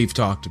think we've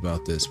talked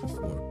about this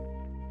before.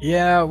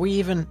 Yeah, we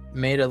even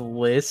made a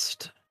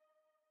list,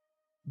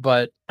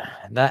 but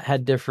that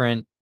had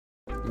different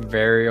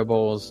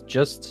variables.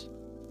 Just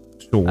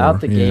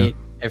out the gate,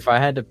 if I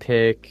had to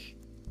pick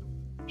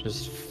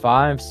just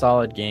 5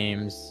 solid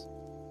games,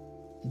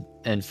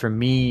 and for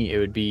me, it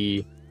would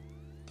be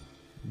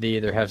they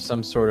either have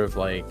some sort of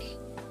like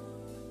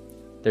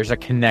there's a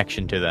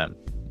connection to them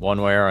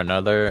one way or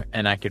another,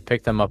 and I could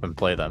pick them up and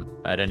play them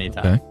at any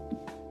time. Okay.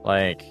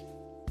 Like,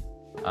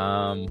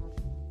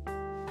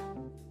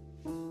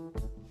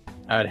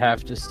 I'd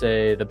have to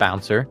say The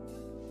Bouncer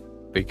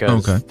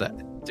because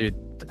dude,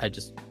 I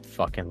just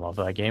fucking love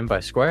that game by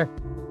Square.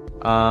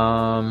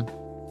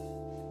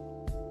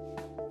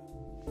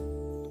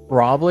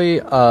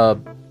 Probably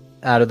out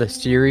of the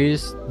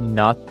series,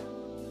 not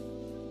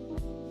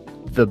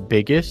the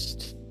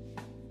biggest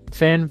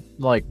fan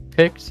like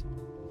picked,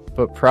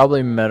 but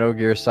probably Metal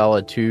Gear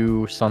Solid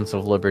 2 Sons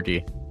of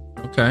Liberty.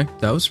 Okay,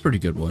 that was a pretty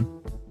good one.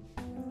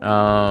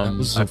 That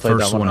was the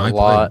first one I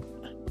played.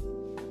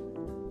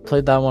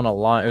 Played that one a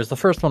lot. It was the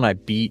first one I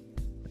beat,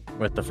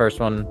 with the first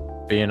one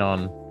being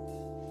on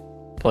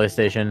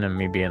PlayStation and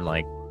me being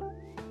like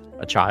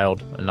a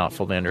child and not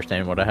fully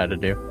understanding what I had to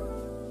do.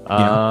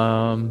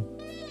 I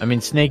mean,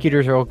 Snake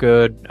Eaters are all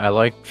good. I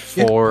liked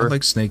 4. I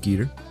like Snake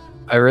Eater.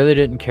 I really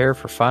didn't care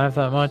for 5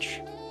 that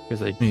much because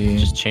they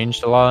just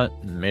changed a lot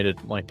and made it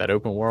like that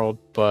open world.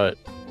 But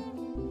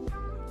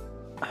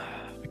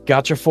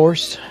Gotcha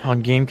Force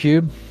on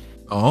GameCube.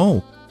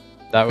 Oh,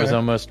 that was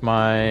almost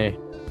my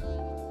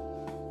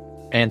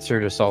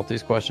answer to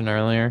Salty's question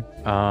earlier.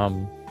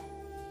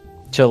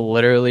 To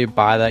literally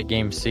buy that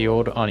game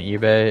sealed on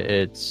eBay,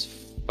 it's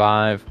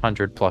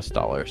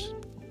 $500+.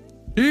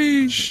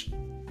 Sheesh.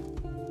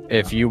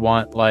 If you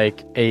want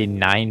like a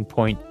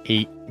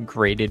 9.8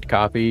 graded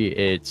copy,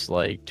 it's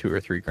like $2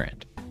 or $3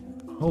 grand.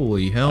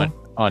 Holy hell!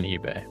 On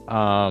eBay.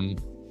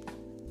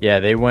 Yeah,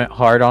 they went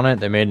hard on it.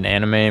 They made an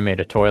anime, made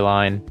a toy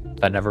line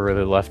that never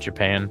really left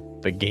Japan.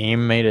 The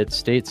game made it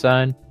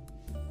stateside,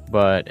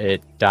 but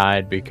it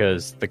died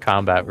because the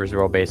combat was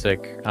real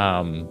basic.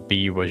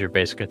 B was your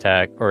basic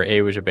attack, or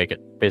A was your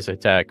basic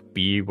attack,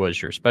 B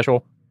was your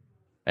special,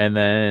 and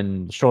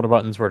then shoulder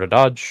buttons were to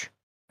dodge,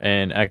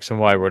 and X and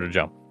Y were to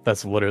jump.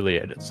 That's literally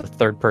it. It's a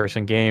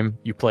third-person game.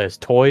 You play as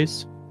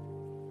toys,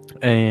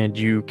 and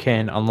you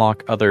can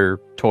unlock other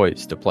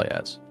toys to play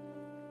as.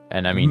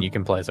 And I mean, you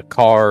can play as a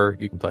car,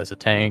 you can play as a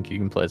tank, you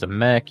can play as a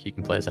mech, you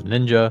can play as a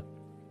ninja.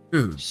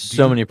 Dude,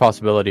 so many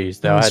possibilities.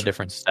 They all had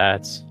different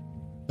stats.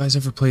 You guys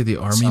ever play the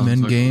Army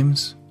Men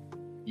games?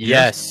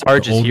 Yes,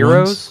 Sarge's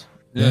Heroes.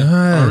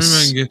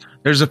 Yes.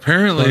 There's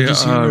apparently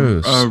Sarge's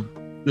Heroes.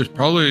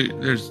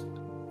 there's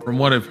from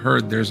what I've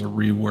heard, there's a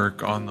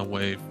rework on the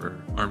way for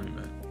Army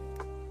Men.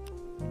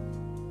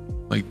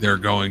 Like they're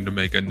going to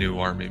make a new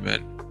Army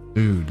Men.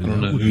 Dude, I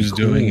don't know who's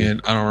doing it.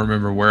 I don't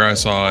remember where I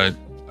saw it.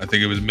 I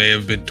think it may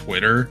have been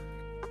Twitter.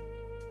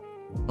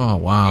 Oh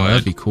wow,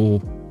 that'd be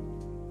cool.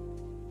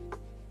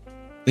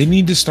 They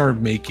need to start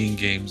making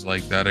games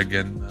like that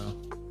again, though.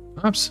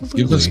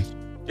 Absolutely.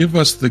 Give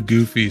us the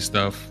goofy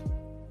stuff.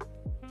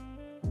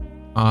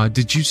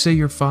 Did you say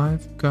you're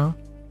 5, Kyle?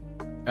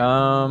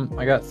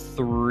 I got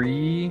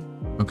 3.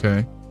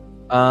 Okay.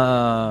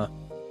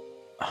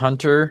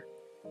 Hunter,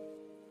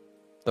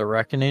 The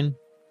Reckoning.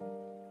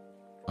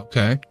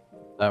 Okay.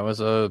 That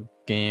was a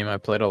game I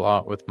played a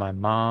lot with my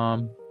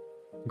mom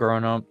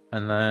growing up,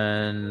 and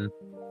then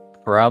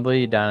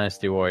probably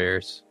Dynasty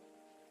Warriors.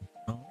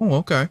 Oh,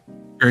 okay.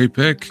 Great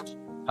pick.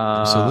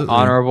 Absolutely.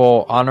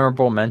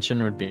 Honorable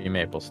mention would be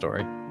Maple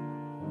Story.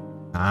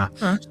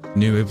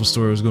 Knew Maple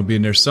Story was going to be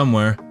in there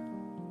somewhere.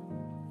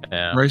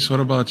 Yeah. Bryce, what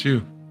about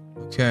you?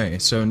 Okay,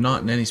 so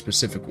not in any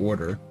specific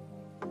order.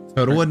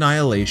 Total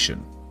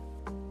Annihilation.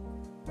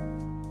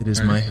 It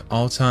is my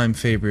all-time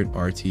favorite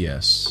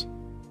RTS.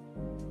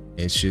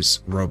 It's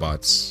just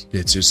robots.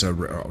 It's just a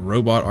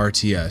robot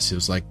RTS. It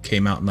was like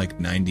came out in like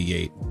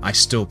 98. I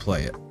still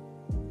play it.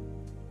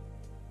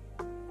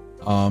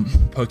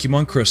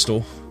 Pokemon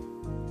Crystal,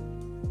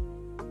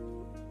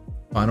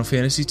 Final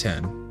Fantasy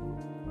X,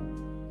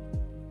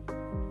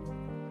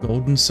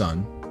 Golden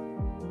Sun,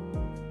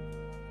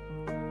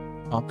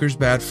 Conker's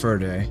Bad Fur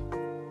Day,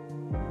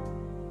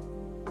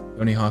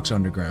 Tony Hawk's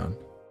Underground.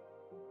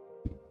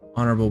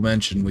 Honorable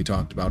mention we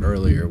talked about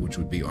earlier, which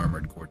would be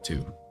Armored Core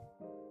 2.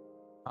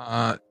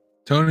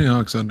 Tony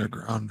Hawk's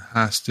Underground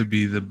has to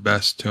be the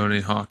best Tony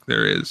Hawk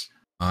there is.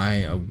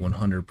 I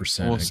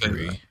 100%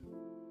 agree.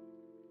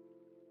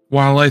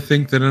 While I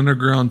think that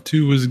Underground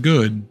 2 was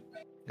good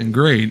and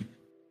great,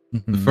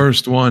 the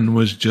first one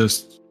was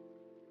just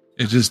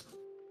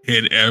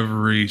hit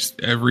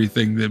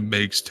everything that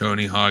makes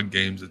Tony Hawk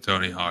games a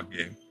Tony Hawk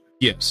game.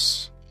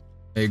 Yes,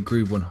 I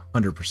agree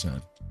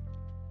 100%.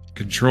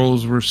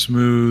 Controls were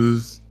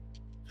smooth.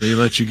 They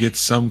let you get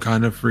some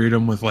kind of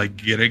freedom with like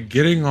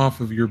getting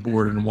off of your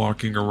board and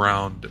walking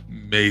around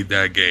made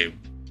that game.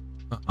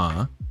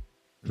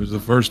 It was the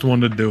first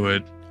one to do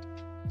it,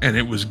 and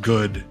it was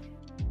good.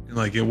 And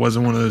like it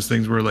wasn't one of those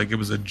things where like it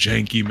was a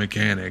janky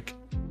mechanic.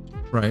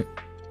 Right.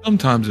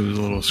 Sometimes it was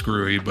a little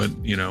screwy, but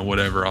you know,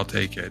 whatever, I'll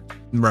take it.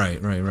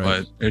 Right.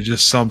 But there's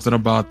just something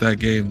about that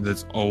game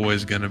that's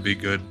always gonna be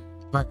good.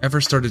 If I ever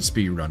started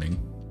speedrunning,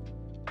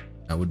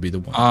 that would be the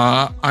one.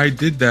 I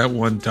did that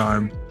one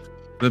time.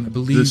 I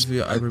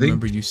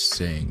remember you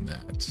saying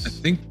that. I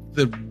think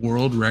the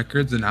world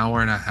record's an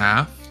hour and a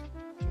half,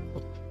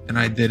 and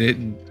I did it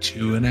in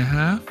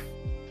 2.5.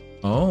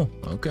 Oh,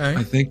 okay.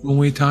 I think when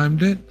we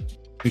timed it,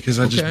 because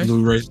I just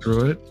blew right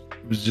through it.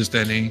 It was just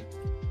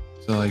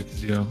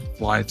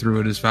fly through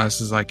it as fast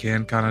as I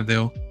can kind of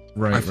deal.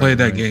 Right. I played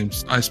that game.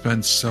 I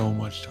spent so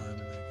much time in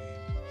that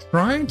game.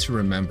 Trying to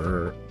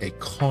remember a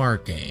car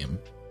game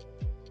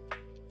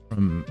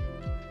from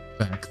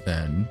back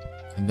then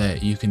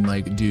that you can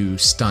like do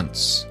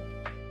stunts.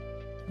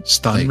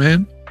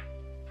 Stuntman?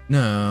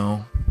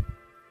 No,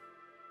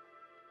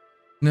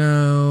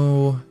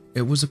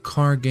 it was a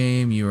car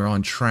game. You were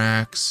on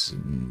tracks,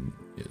 and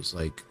it was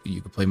like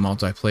you could play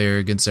multiplayer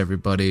against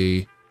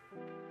everybody.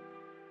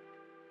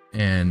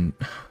 And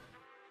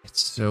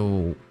it's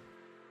so...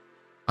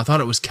 I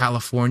thought it was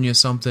California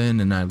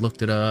something, and I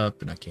looked it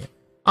up, and I can't...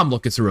 I'm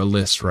looking through a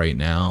list right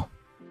now.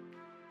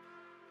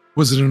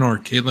 Was it an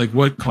arcade? Like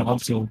what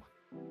console?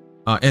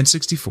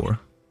 N64.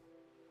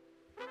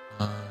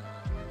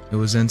 It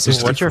was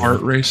N64. What's your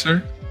Kart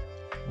Racer?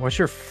 What's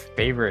your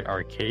favorite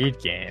arcade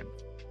game?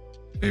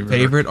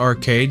 Favorite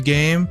arcade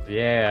game?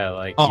 Yeah,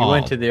 like you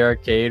went to the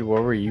arcade.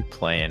 What were you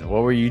playing?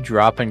 What were you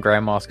dropping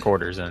grandma's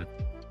quarters in?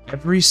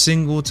 Every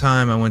single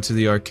time I went to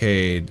the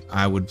arcade,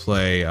 I would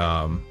play,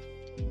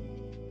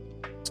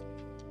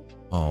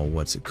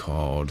 what's it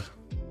called?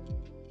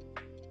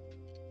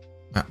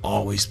 I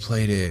always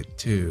played it,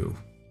 too.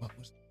 What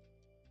was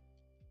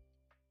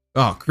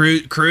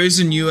it?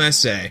 Cruis'n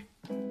USA.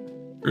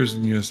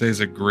 Cruis'n USA is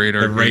a great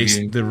arcade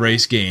game. The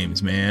race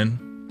games, man.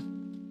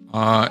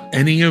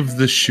 Any of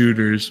the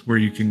shooters where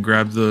you can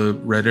grab the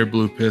red or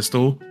blue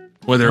pistol,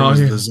 whether it was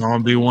the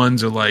zombie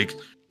ones or like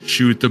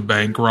shoot the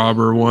bank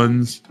robber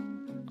ones.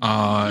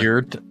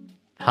 House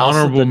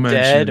honorable of the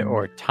mention. Dead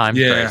or Time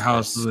Yeah, Crisis?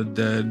 House of the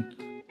Dead.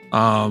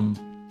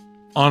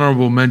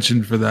 Honorable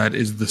mention for that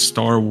is the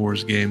Star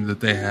Wars game that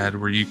they had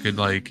where you could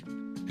like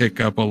pick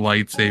up a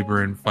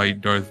lightsaber and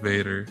fight Darth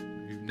Vader.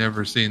 If you've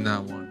never seen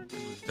that one, it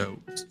was dope.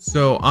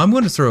 So I'm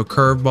going to throw a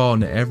curveball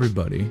into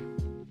everybody.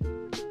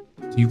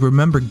 Do you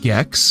remember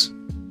Gex?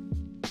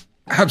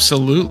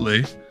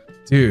 Absolutely.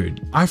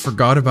 Dude, I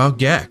forgot about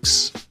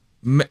Gex.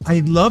 I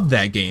love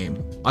that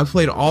game. I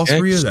played all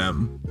three of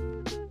them.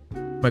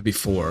 Might be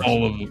 4.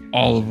 All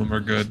of them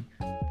are good.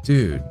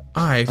 Dude,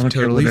 I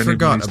totally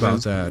forgot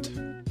about that.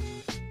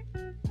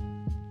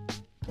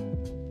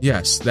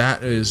 Yes,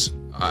 that is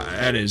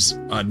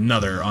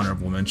another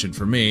honorable mention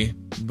for me,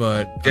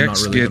 but I'm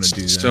not really going to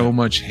do that. So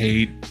much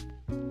hate.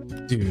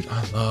 Dude,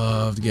 I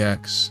loved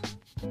Gex.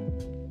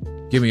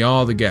 Give me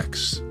all the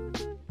Gex.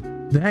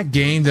 That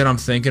game that I'm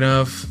thinking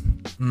of,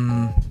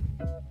 I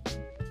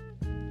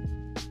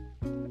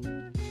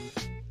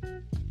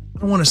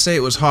don't want to say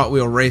it was Hot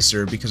Wheel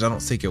Racer because I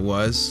don't think it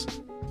was.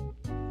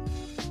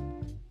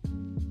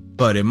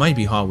 But it might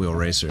be Hot Wheel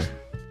Racer.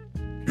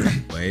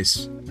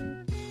 Anyways.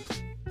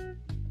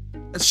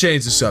 Let's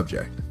change the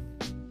subject.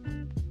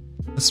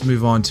 Let's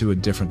move on to a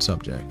different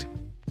subject.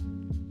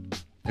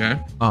 Okay.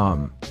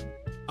 I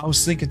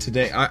was thinking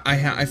today,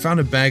 I found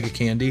a bag of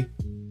candy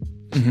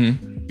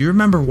Mm-hmm. You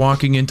remember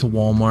walking into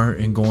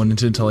Walmart and going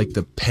into like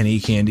the penny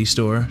candy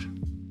store?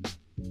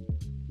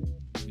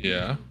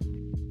 Yeah.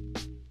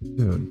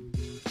 Dude,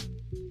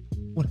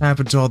 what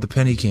happened to all the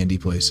penny candy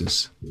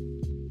places?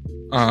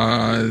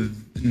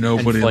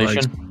 Nobody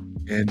likes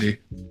Inflation. candy.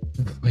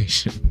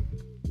 Inflation.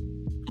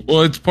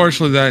 Well, it's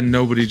partially that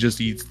nobody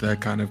just eats that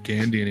kind of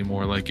candy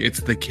anymore. Like, it's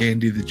the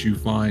candy that you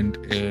find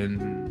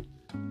in,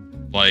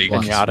 like,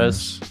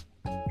 Pinatas.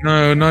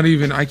 no, not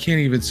even. I can't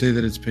even say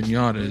that it's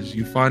pinatas.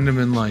 You find them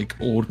in like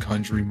old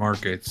country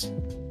markets.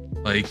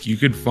 Like, you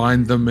could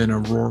find them in a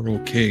Rural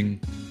King,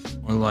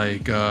 or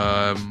like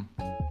a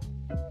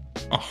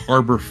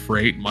Harbor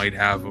Freight might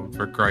have them,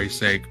 for Christ's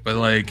sake. But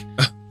like,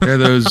 they're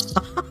those.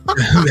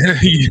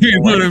 You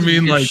know what I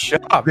mean? Like,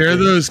 they're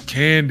those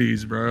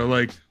candies, bro.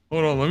 Like,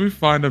 hold on, let me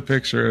find a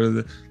picture of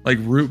the, like,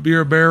 root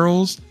beer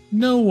barrels.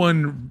 No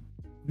one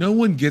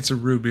gets a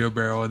root beer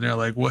barrel and they're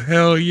like, well,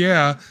 hell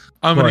yeah,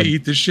 I'm gonna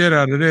eat the shit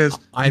out of this.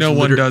 No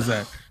one does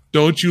that.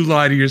 Don't you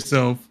lie to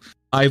yourself.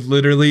 I've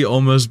literally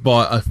almost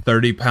bought a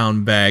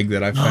 30-pound bag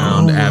that I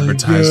found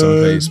advertised on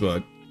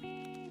Facebook.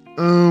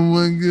 Oh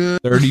my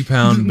god.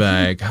 30-pound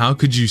bag. How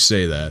could you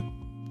say that?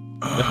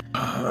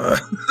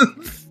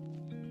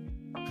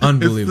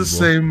 Unbelievable.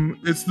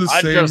 It's the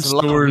same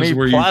stores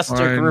where you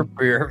find root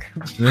beer.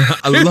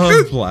 I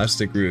love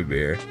plastic root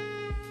beer.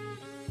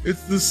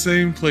 It's the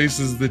same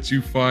places that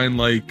you find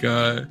like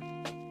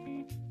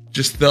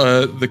just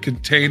the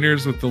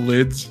containers with the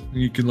lids.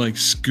 You can like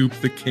scoop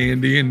the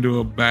candy into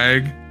a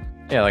bag.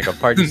 Yeah, like a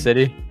Party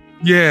City.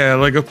 Yeah,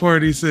 like a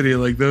Party City,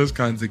 like those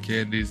kinds of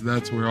candies.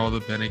 That's where all the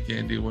penny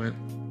candy went.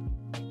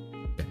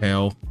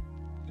 Hell.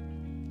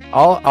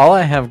 All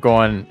I have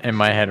going in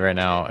my head right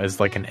now is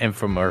like an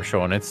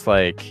infomercial, and it's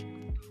like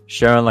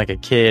showing like a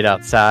kid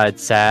outside,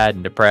 sad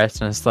and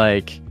depressed, and it's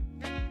like,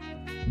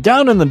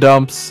 down in the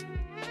dumps,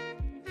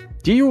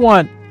 do you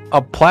want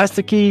a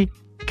plasticky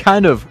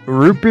kind of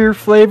root beer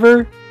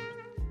flavor?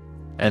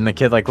 And the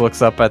kid like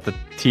looks up at the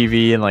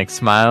TV and like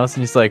smiles,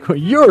 and he's like,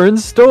 you're in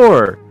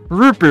store.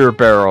 Root beer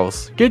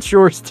barrels. Get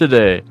yours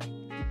today.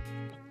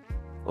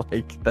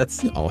 Like,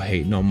 that's... Y'all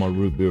hating on my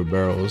root beer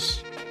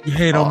barrels. You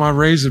hate on my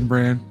Raisin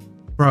Bran.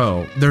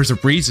 Bro, there's a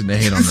reason to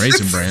hate on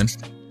Raisin Bran.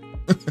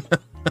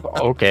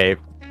 Okay.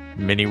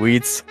 Mini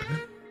wheats.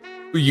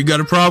 You got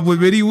a problem with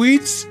mini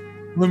wheats?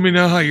 Let me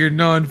know how your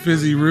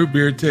non-fizzy root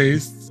beer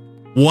tastes.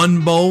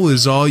 One bowl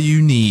is all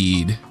you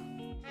need.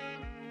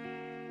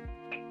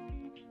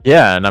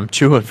 Yeah, and I'm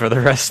chewing for the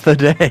rest of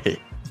the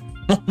day.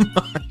 Oh my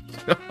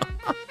god.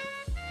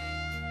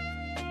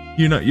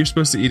 You're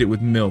supposed to eat it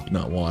with milk,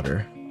 not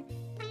water.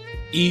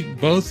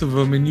 Eat both of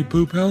them and you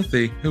poop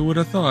healthy. Who would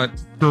have thought?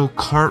 So,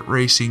 kart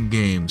racing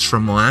games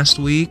from last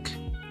week.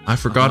 I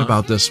forgot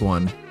about this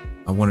one.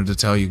 I wanted to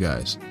tell you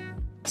guys.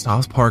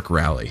 South Park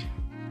Rally.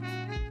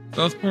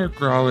 South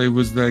Park Rally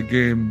was that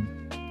game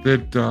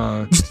that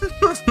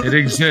it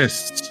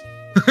exists.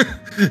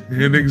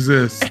 It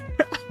exists.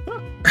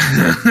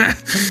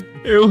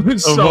 It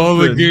was of all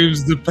the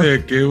games to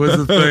pick, it was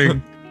a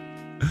thing.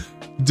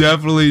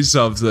 Definitely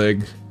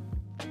something.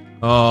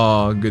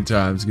 Oh, good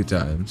times, good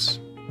times.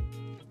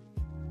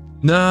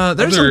 Nah,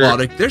 there's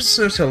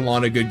such a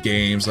lot of good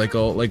games like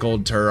old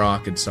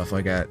Turok and stuff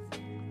like that.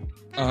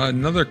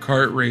 Another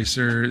kart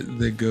racer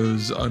that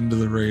goes under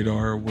the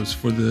radar was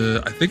for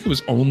I think it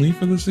was only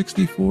for the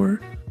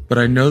 64, but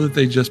I know that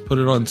they just put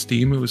it on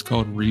Steam. It was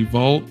called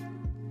Revolt.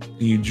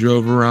 And you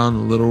drove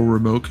around little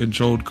remote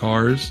controlled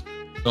cars.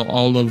 So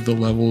all of the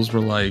levels were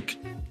like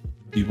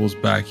people's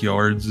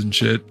backyards and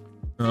shit.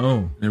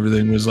 Oh.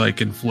 Everything was like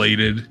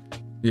inflated.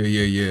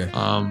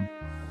 Yeah.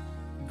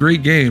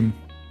 Great game.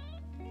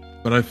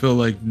 But I feel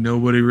like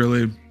nobody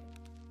really,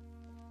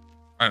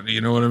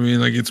 you know what I mean?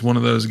 Like, it's one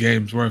of those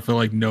games where I feel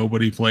like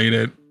nobody played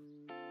it.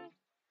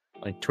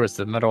 Like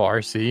Twisted Metal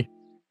RC?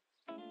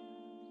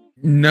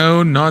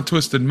 No, not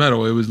Twisted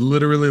Metal. It was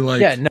literally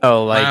like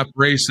lap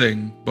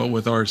racing, but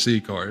with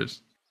RC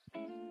cars.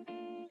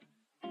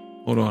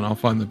 Hold on, I'll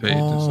find the page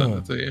and send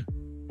it to you.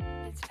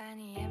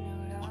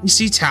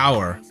 Icy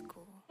Tower.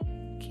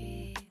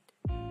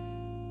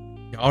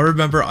 Y'all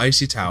remember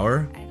Icy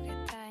Tower?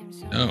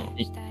 No.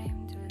 You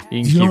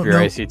can keep your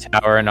Icy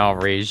Tower and I'll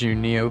raise you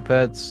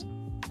Neopets.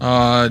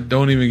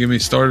 Don't even get me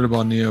started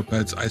about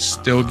Neopets. I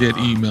still get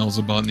emails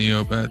about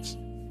Neopets.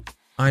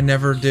 I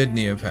never did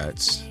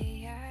Neopets.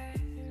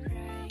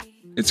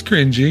 It's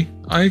cringy.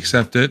 I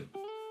accept it.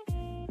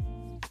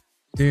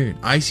 Dude,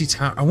 Icy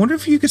Tower. I wonder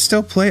if you could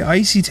still play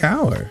Icy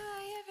Tower.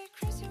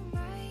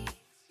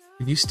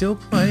 Can you still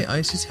play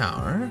Icy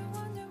Tower?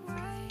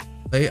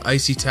 Play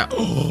Icy Tower.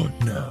 Oh,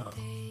 no.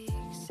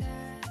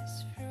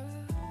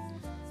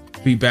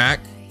 Be back.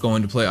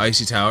 Going to play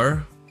Icy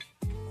Tower.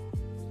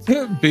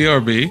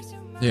 BRB.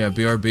 Yeah,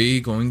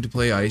 BRB going to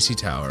play Icy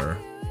Tower.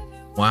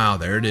 Wow,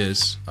 there it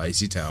is.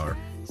 Icy Tower.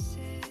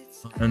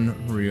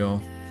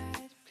 Unreal.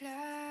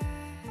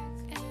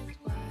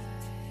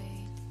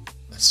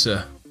 That's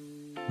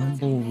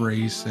Rumble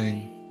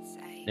Racing.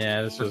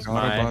 Yeah, this was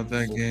Forgot about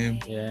that game.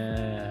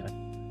 Yeah.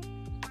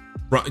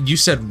 You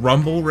said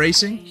Rumble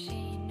Racing?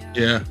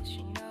 Yeah.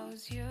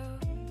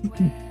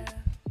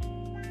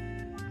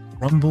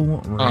 Rumble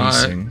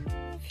Racing.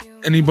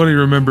 Anybody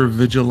remember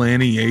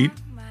Vigilante 8?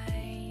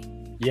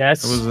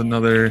 Yes. That was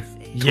another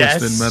Yes.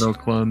 Twisted Metal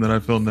clone that I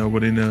feel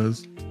nobody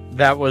knows.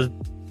 That was,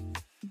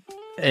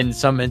 in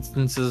some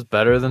instances,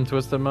 better than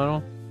Twisted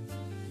Metal.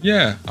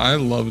 Yeah, I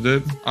loved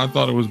it. I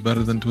thought it was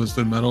better than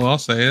Twisted Metal. I'll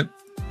say it.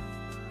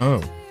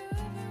 Oh,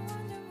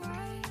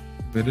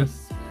 Did it?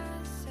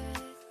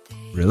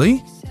 really?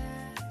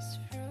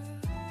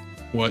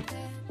 What?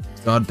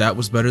 God, that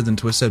was better than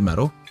Twisted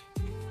Metal?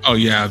 Oh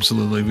yeah,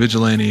 absolutely.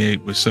 Vigilante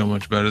 8 was so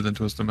much better than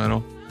Twisted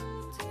Metal.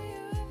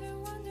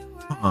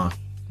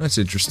 That's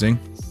interesting.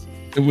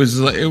 It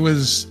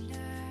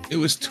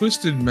was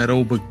Twisted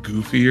Metal but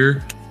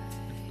goofier,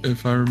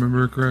 if I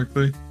remember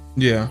correctly.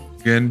 Yeah.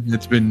 Again,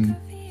 it's been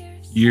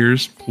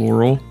years,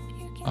 plural.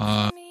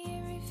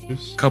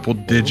 Couple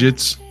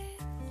digits.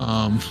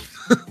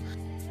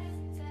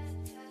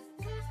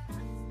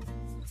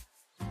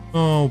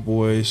 Oh,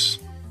 boys.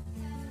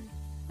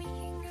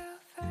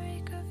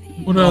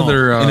 What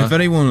other? And if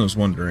anyone was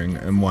wondering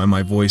and why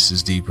my voice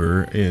is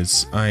deeper,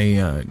 is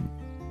I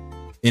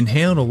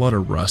inhaled a lot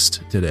of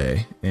rust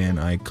today, and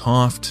I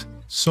coughed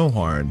so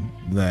hard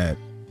that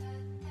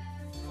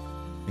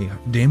it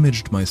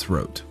damaged my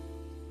throat.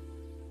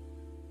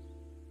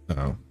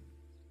 So,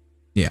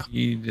 yeah.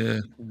 You need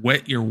to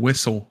wet your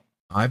whistle.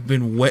 I've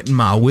been wetting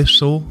my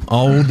whistle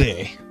all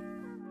day.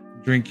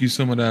 Drink you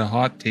some of that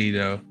hot tea,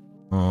 though.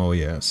 Oh,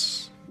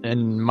 yes.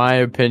 In my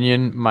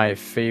opinion, my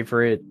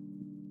favorite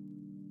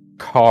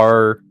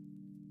car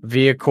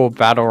vehicle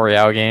battle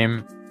royale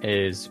game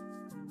is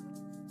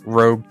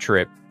Rogue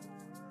Trip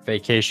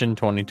Vacation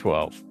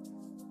 2012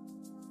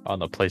 on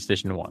the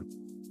PlayStation 1.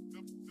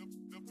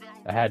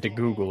 I had to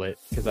Google it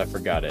because I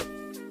forgot it.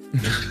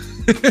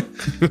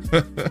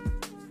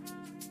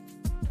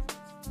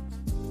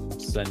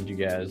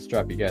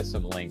 Drop you guys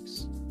some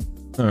links.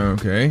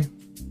 Okay.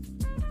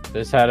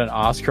 This had an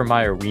Oscar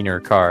Mayer Wiener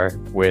car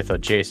with a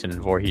Jason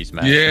Voorhees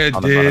mask. Yeah, it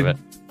on the front of did. it.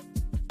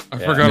 I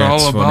Yeah. forgot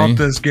That's all about funny.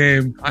 this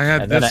game. I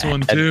had And then this it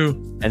one had-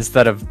 too.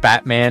 Instead of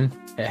Batman,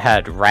 it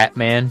had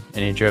Ratman,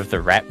 and he drove the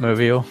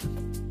Ratmobile.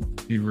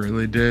 He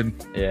really did.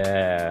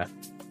 Yeah.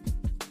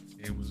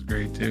 It was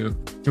great too.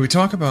 Can we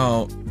talk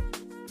about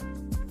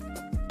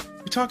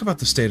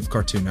the state of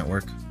Cartoon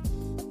Network?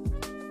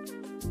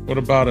 What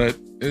about it?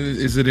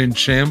 Is it in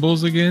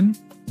shambles again,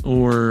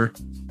 or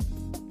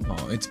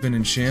Oh, it's been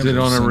in shambles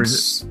on a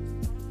since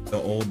the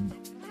old,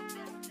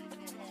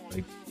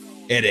 like,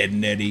 Ed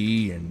and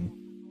Eddie and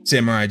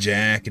Samurai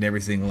Jack and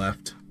everything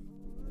left.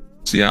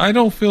 see? I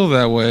don't feel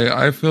that way.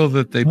 I feel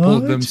that they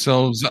pulled What?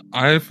 themselves.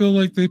 I feel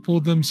like they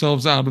pulled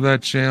themselves out of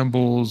that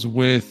shambles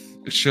with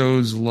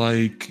shows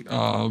like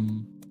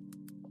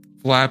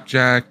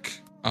Flapjack,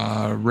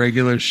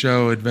 Regular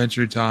Show,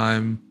 Adventure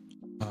Time,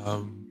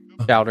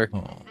 Chowder.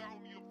 Oh.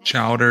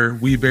 Chowder,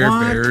 We Bear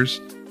What? Bears.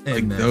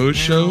 Like And those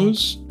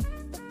shows.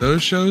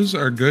 Those shows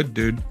are good,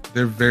 dude.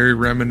 They're very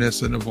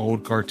reminiscent of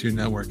old Cartoon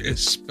Network,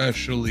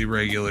 especially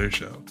Regular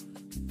Show.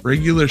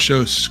 Regular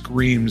Show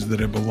screams that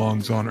it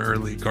belongs on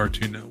early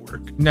Cartoon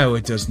Network. No,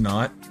 it does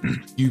not.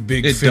 You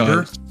big It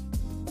fibber. does.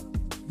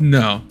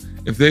 No,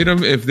 if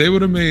they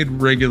would have made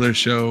Regular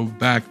Show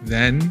back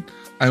then,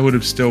 I would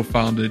have still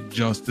found it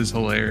just as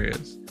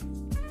hilarious.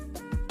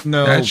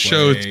 No That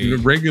show, way. the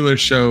Regular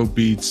Show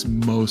beats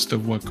most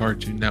of what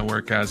Cartoon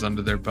Network has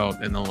under their belt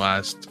in the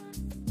last,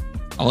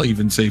 I'll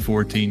even say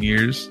 14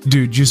 years.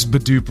 Dude, just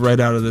Badoop right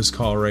out of this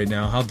call right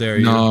now. How dare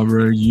you? No,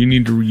 bro, you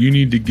need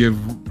to give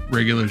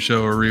Regular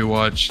Show a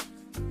rewatch.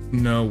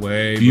 No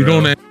way. If you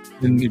bro.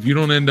 if you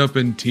don't end up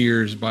in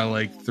tears by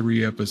like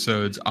 3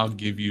 episodes, I'll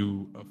give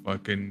you a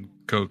fucking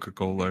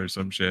Coca-Cola or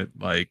some shit.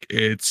 Like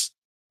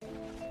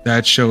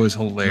that show is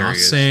I'm not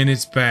hilarious. saying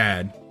it's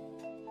bad,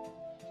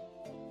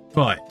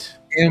 but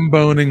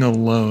Boning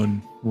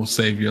alone will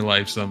save your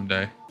life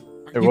someday.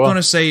 It you will. want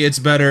to say it's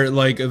better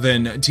like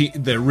than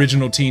the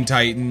original Teen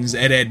Titans,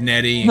 Ed and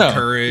Eddie, and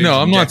Courage. No,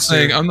 I'm and not Dexter?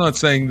 saying I'm not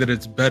saying that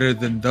it's better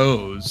than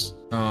those.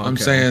 Oh, I'm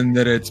okay. saying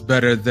that it's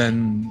better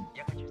than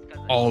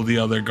all the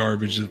other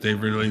garbage that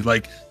they've released.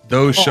 Like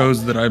those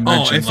shows that I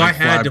mentioned. if like I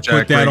had to Flapjack,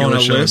 put that on Regular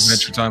a Show, list-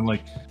 Adventure Time,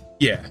 like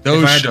Yeah,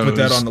 those if I had to put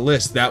that shows- on the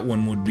list, that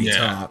one would be Yeah.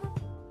 top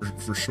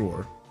for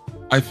sure.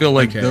 I feel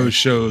like Okay. those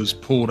shows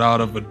pulled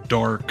out of a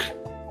dark,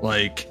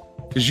 like,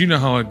 because you know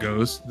how it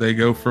goes. They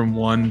go from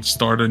one,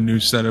 start a new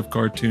set of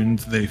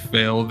cartoons, they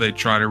fail, they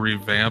try to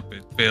revamp,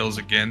 it fails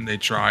again, they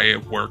try,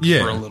 it works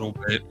Yeah. for a little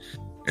bit,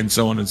 and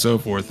so on and so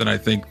forth. And I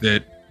think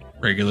that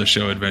Regular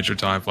Show, Adventure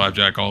Time,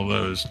 Flapjack, all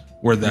those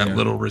were that Yeah.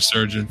 little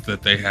resurgence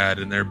that they had,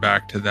 and they're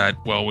back to that,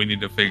 well, we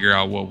need to figure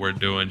out what we're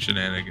doing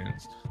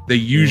shenanigans. They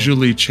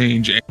usually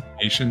change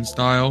animation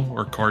style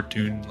or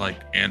cartoon, like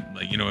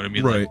you know what I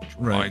mean? Right, Like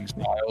right. drawing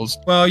styles.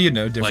 Well, you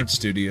know, different Like-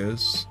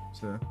 studios.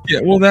 So. Yeah,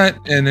 well, that,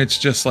 and it's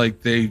just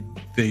like they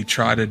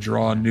try to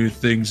draw new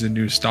things and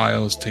new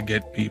styles to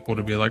get people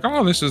to be like,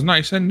 oh, this is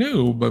nice and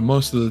new. But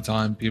most of the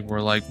time, people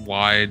are like,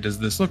 why does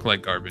this look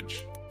like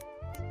garbage?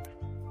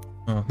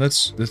 Oh,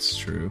 that's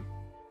true.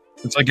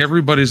 It's like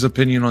everybody's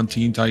opinion on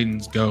Teen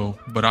Titans Go,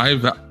 but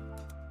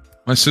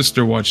My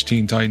sister watched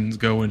Teen Titans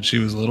Go when she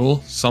was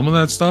little. Some of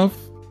that stuff,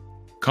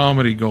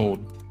 comedy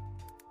gold.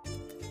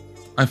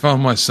 I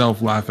found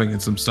myself laughing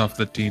at some stuff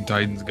that Teen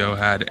Titans Go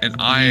had, and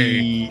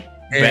I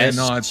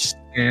cannot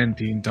stand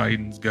Teen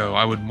Titans Go.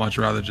 I would much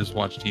rather just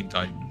watch Teen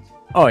Titans.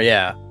 Oh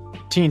yeah,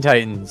 Teen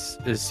Titans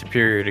is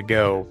superior to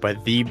Go,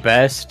 but the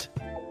best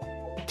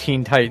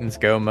Teen Titans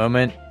Go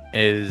moment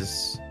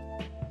is,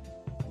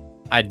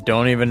 I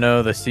don't even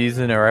know the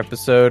season or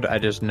episode. I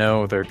just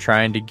know they're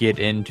trying to get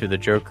into the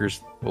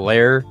Joker's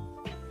lair,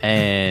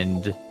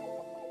 and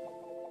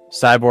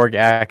Cyborg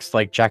acts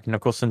like Jack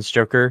Nicholson's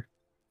Joker,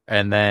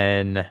 and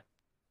then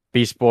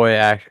Beast Boy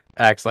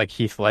acts like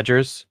Heath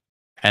Ledger's,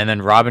 and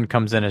then Robin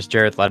comes in as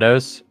Jared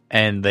Leto's,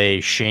 and they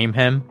shame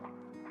him.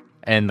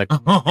 And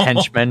the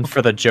henchman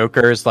for the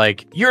Joker is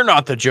like, "You're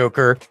not the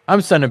Joker.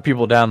 I'm sending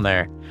people down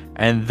there."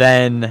 And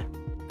then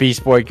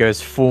Beast Boy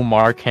goes full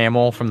Mark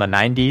Hamill from the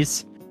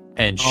 90s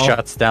and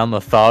shuts down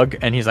the thug.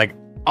 And he's like,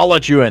 "I'll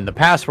let you in. The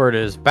password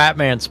is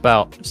Batman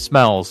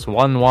smells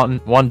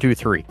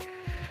 11123."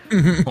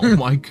 Oh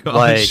my gosh.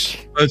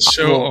 Like, That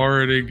show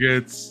already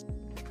gets...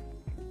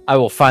 I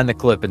will find the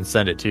clip and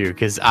send it to you,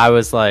 because I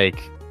was like,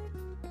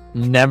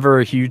 never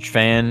a huge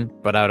fan,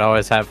 but I would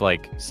always have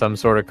like some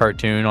sort of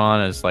cartoon on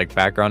as like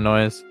background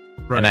noise.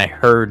 Right. And I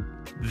heard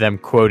them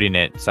quoting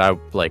it, so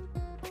I like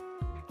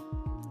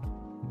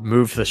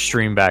moved the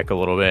stream back a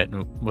little bit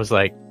and was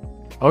like,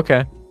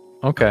 okay,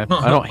 I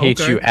don't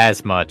hate Okay. you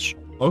as much.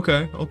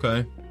 Okay.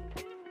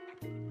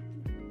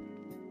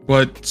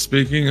 But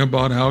speaking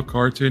about how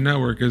Cartoon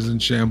Network is in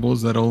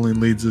shambles, that only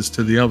leads us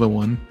to the other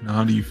one. Now,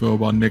 how do you feel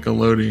about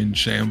Nickelodeon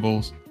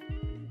shambles?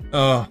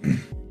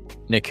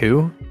 Nick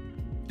who?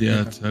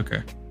 Yeah, it's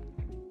okay.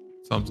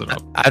 Sums it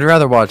up. I'd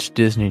rather watch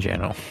Disney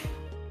Channel.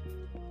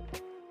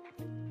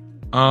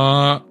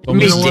 But Me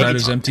most of daytime that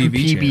is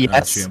MTV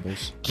PBS.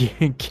 shambles.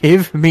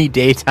 Give me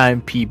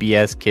daytime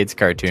PBS kids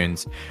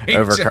cartoons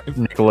over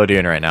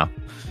Nickelodeon right now.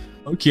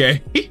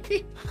 Okay.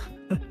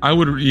 I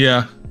would,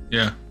 yeah.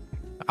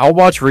 I'll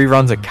watch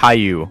reruns of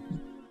Caillou.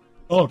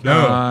 Oh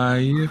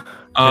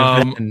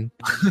And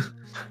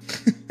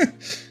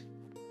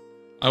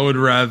I would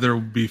rather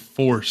be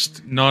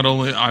forced. Not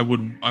only I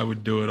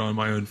would do it on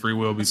my own free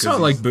will, because It's not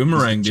like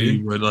Boomerang, G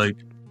dude. would like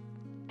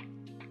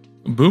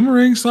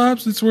Boomerang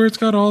slaps. It's where it's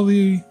got all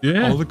the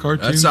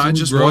cartoons. I that we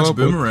just grow watched up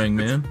with. Boomerang,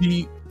 man.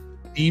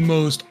 The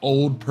most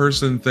old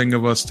person thing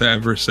of us to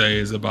ever say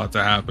is about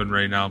to happen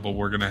right now, but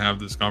we're gonna have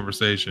this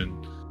conversation.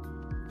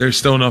 There's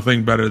still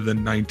nothing better than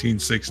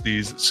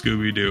 1960s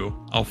Scooby-Doo.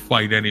 I'll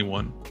fight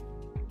anyone.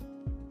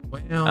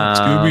 Well,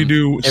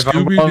 Scooby-Doo, if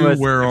I'm going Scooby-Doo, with-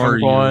 where if I'm are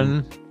going-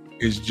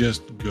 you? Is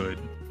just good.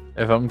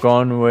 If I'm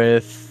going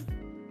with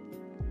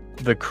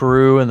the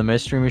Crew and the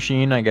Mystery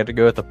Machine, I got to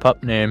go with the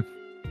pup name.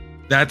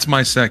 That's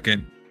my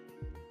second.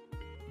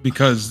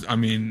 Because, I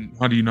mean,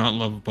 how do you not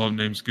love a pup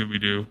named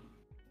Scooby-Doo?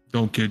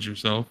 Don't kid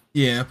yourself.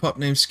 yeah, pup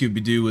named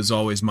Scooby-Doo was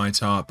always my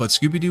top, but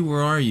Scooby-Doo,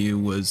 Where Are You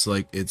was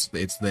like, it's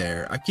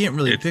there. I can't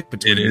really pick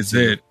between It the is two.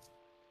 it.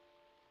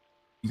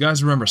 You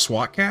guys remember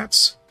SWAT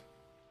Cats?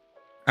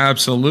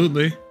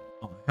 Absolutely.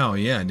 Oh, hell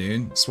yeah,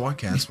 dude. SWAT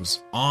Cats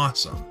was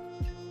awesome.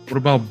 What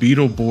about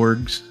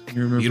Beetleborgs?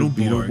 You remember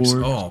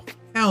Beetleborgs? Oh,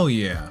 hell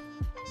yeah.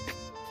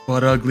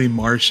 Butt Ugly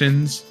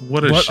Martians?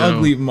 What a What show.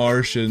 Ugly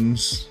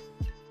Martians.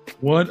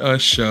 What a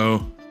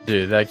show.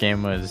 Dude, that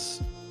game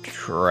was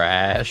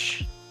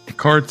trash. The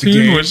cartoon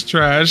game. was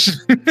trash.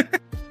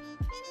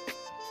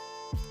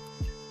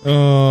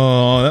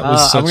 Oh, that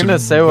was such I'm gonna a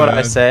say what I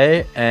bad-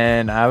 say,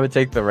 and I would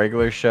take the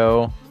regular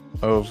show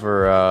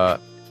over.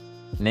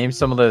 Name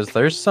some of those.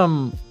 There's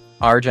some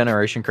our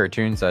generation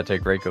cartoons that I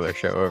take regular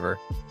show over.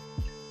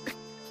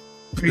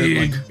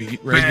 Big,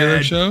 Regular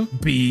bad show?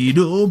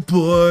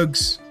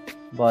 Beetleborgs.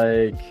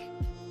 Like,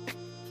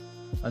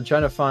 I'm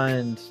trying to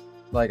find.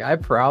 Like, I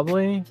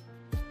probably.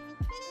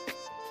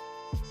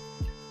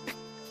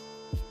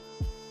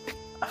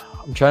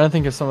 I'm trying to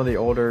think of some of the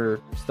older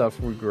stuff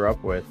we grew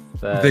up with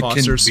that That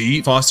can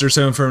beat. Foster's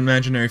Home for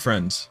Imaginary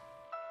Friends.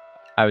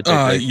 I would take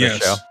the regular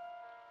Yes. show.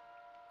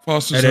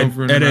 Foster's Ed, Home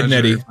for Ed, and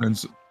Imaginary Eddie.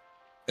 Friends.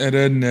 Ed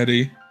and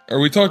Eddie. Are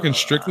we talking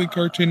strictly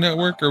Cartoon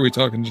Network? Or are we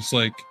talking just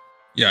like...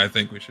 Yeah, I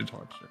think we should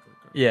talk strictly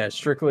Cartoon. Yeah,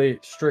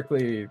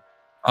 strictly.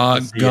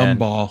 That's the end.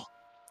 Gumball.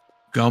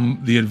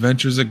 The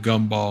Adventures of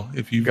Gumball.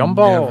 If you've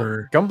Gumball.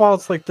 never...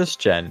 Gumball's like this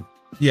gen.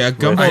 Yeah, I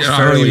Gumball's don't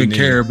fairly even new.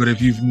 care, but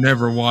if you've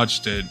never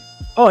watched it...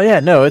 Oh yeah,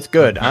 no, it's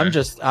good. Okay. I'm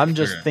just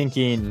Okay.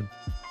 thinking.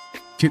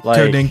 Like, Like-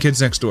 Codename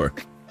Kids Next Door.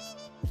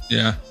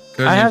 Yeah.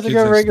 I have to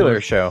go regular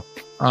show.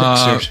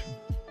 Dexter's,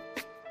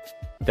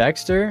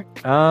 Dexter.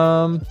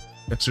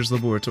 Dexter's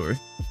Laboratory.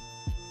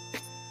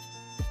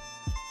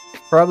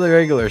 Probably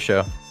regular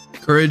show.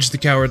 Courage the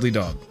Cowardly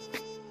Dog.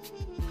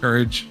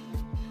 Courage.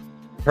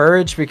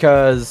 Courage,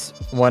 because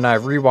when I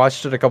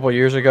rewatched it a couple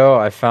years ago,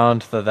 I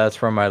found that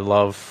that's where my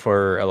love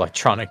for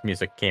electronic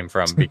music came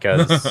from.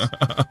 Because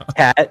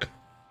Cat,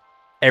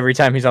 every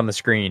time he's on the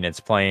screen, it's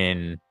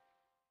playing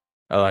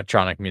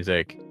electronic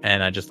music,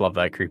 and I just love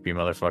that creepy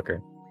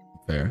motherfucker.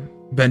 Fair.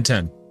 Ben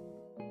 10.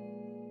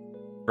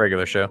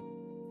 Regular show.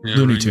 Yeah,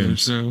 Looney regular Tunes.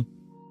 show.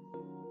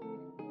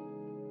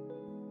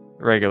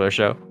 Regular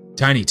show.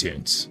 Tiny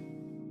Toons.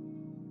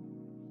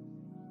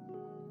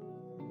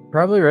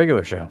 Probably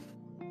regular show.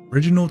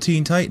 Original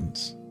Teen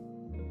Titans.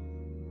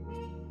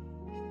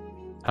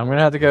 I'm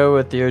gonna have to go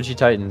with the OG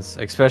Titans,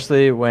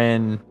 especially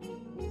when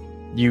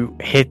you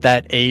hit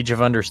that age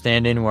of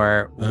understanding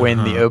where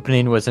when the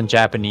opening was in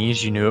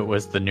Japanese, you knew it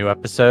was the new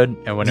episode,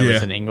 and when it was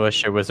Yeah. in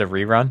English, it was a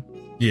rerun.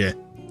 Yeah.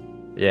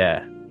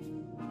 Yeah.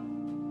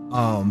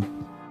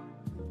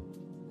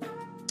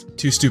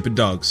 Two Stupid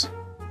Dogs.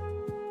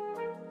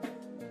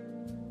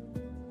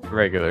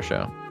 Regular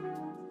show.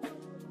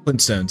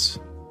 Flintstones.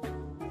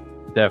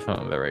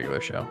 Definitely the regular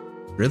show.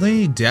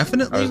 Really? I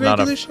Definitely was not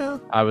regular a-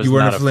 show? I was You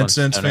weren't not a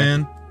Flintstones Flintstoner.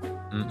 fan?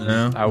 Mm-mm.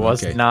 No? I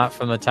was Okay. not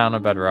from the town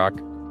of Bedrock.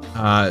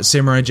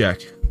 Samurai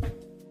Jack.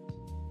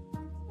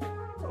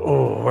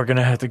 Oh, we're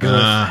gonna have to go.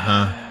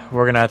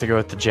 We're gonna have to go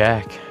with the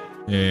Jack.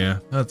 Yeah,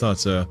 I thought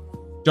so.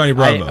 Johnny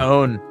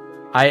Bravo.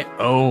 I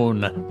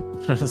own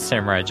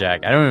Samurai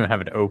Jack. I don't even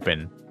have it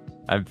open.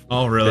 I've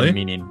Oh, been really?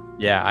 meaning.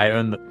 Yeah, I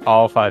own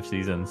all 5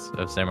 seasons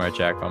of Samurai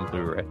Jack on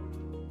Blu-ray.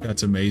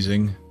 That's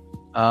amazing.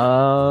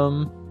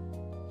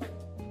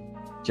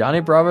 Johnny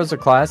Bravo's a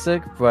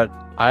classic, but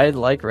I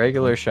like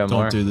regular show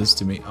more. Don't do this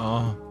to me.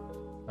 Oh.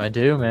 I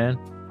do, man.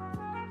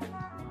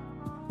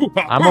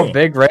 I'm a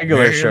big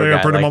regular show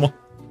guy. Pretty like- mama.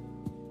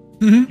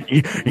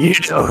 you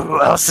know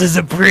who else is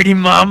a pretty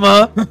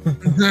mama?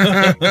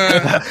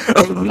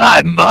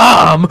 My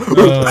mom.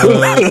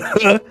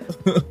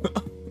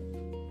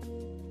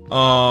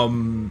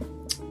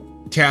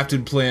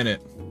 Captain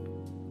Planet.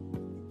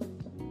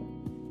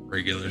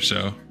 Regular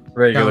show.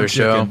 Regular Pound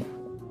show. chicken.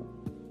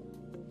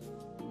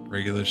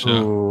 Regular show.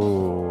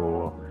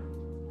 Ooh.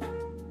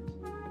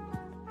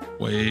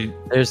 Wait.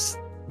 There's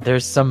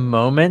some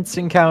moments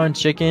in Cow and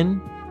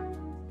Chicken.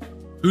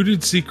 Who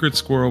did Secret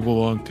Squirrel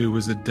belong to?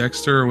 Was it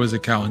Dexter or was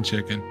it Cow and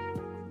Chicken?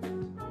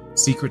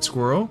 Secret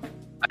Squirrel?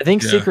 I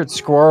think Yeah. Secret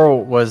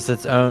Squirrel was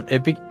its own.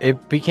 It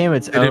became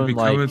its Did own it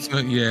become like. its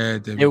own? Yeah,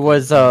 it did. It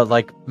was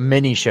like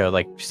mini show.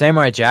 Like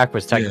Samurai Jack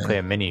was technically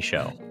a mini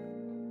show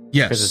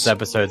because its Yes.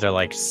 episodes are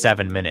like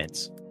 7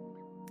 minutes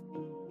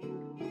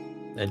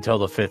until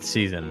the 5th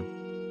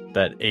season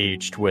that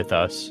aged with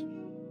us.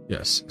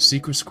 Yes.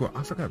 Secret Squirrel.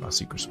 I forgot about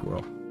Secret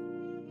Squirrel.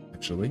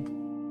 Actually.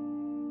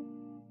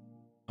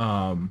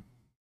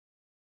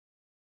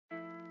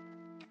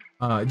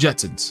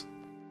 Jetsons.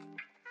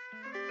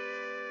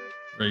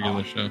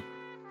 Regular show.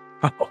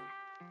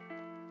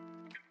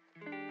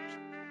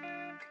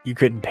 You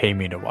couldn't pay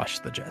me to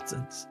watch the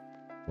Jetsons.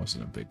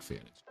 Wasn't a big fan.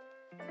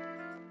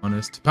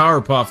 Honest.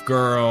 Powerpuff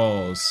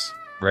Girls.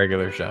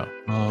 Regular show.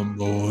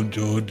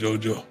 Mojo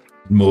Jojo.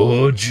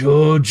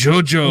 Mojo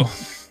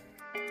Jojo.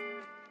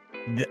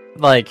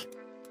 Like,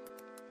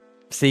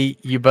 see,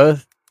 you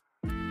both.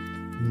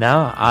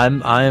 No,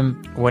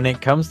 I'm. When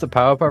it comes to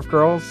Powerpuff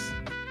Girls,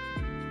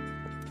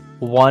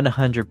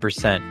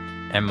 100%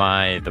 am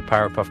I the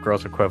Powerpuff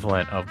Girls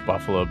equivalent of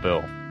Buffalo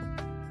Bill.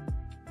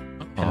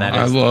 And that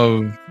is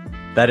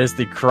that is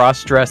the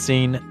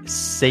cross-dressing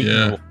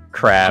Satan I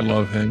crab.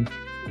 love him.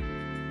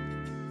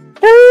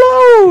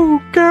 Hello,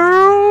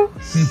 girls.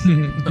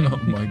 Oh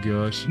my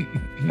gosh.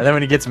 And then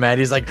when he gets mad,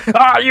 he's like,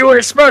 "Ah, you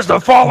were supposed to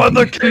fall in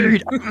the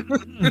gate."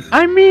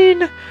 I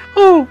mean,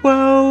 oh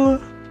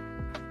well.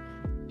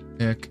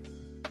 Heck.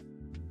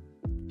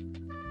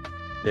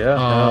 Yeah,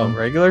 no,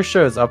 regular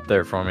show's up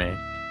there for me.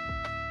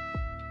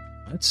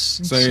 That's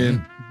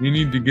Saying you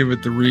need to give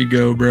it the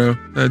rego, bro.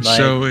 That Like,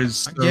 show is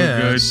so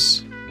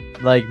Yes.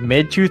 Like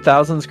mid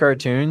 2000s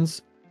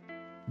cartoons,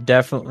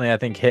 definitely I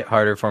think hit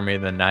harder for me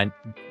than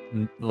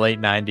late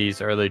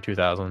 90s, early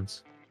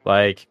 2000s.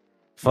 Like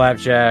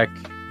Flapjack,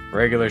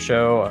 regular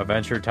show,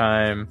 Adventure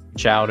Time,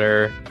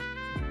 Chowder.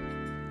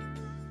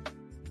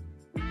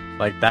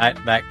 Like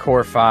that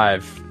core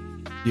 5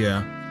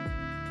 Yeah.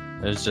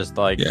 is just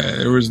like good. Yeah,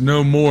 there was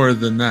no more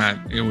than that.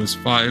 It was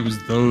 5. It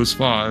was those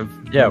 5.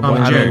 Yeah, well,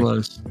 I I mean-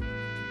 mean,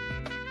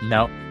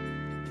 no.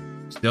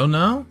 Still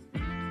no?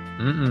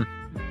 Mm-mm.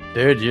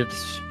 Dude,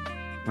 it's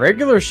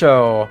regular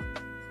show.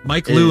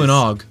 Mike, Lou, and Is-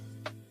 Og.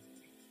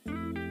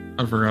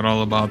 I forgot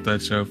all about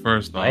that show.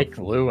 First off, Mike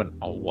Lou and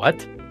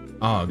what?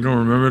 Og. you don't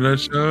remember that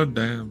show?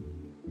 Damn,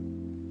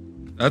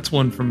 that's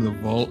one from the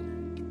vault.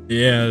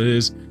 Yeah, it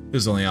is. It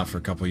was only out for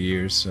a couple of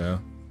years, so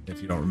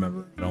if you don't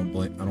remember, I don't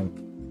blame. I don't.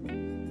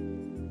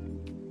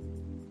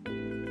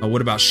 Oh,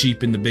 what about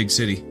Sheep in the Big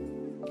City?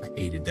 I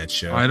hated that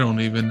show. I don't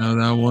even know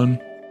that one.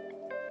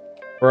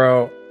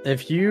 Bro,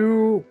 if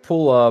you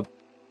pull up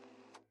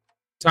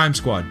Time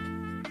Squad.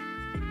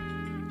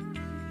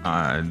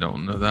 I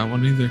don't know that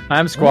one either.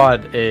 Time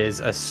Squad is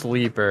a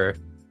sleeper.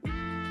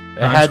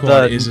 Time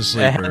Squad is a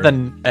sleeper.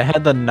 It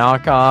had the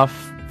knockoff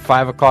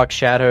 5 o'clock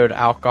shadowed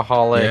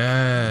alcoholic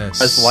Yes.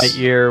 Buzz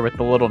Lightyear with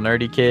the little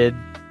nerdy kid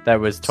that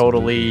was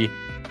totally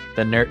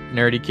the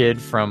nerdy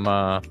kid from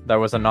that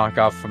was a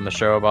knockoff from the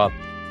show about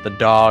the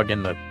dog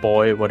and the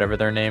boy, whatever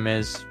their name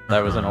is.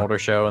 That was an older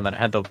show, and then it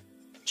had the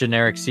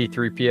generic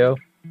C3PO.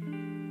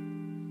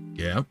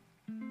 Yeah.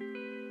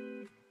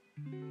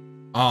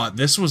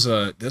 This was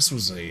a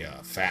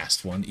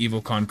fast one.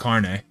 Evil Con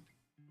Carne.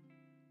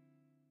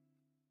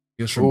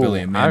 He was from Ooh,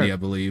 Billy and Mandy, I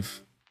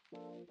believe.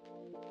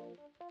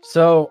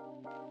 So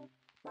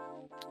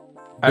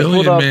Billy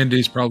and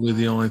Mandy's probably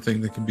the only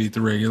thing that can beat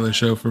the regular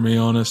show for me,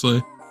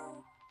 honestly.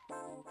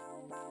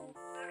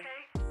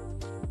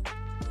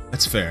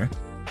 That's fair.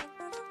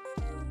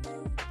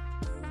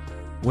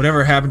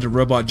 Whatever happened to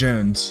Robot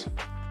Jones?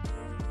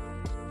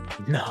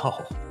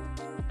 No.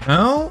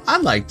 No? I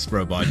liked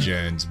Robot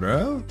Jones,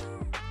 bro.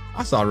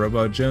 I thought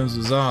Robot Jones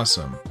was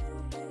awesome.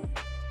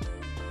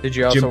 Did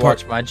you also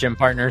watch My Gym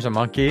Partner's a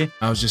Monkey?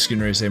 I was just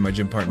getting ready to say My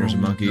Gym Partner's a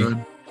Monkey.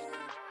 Good.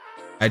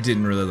 I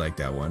didn't really like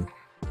that one.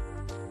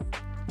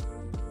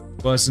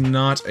 Was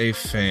not a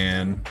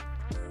fan.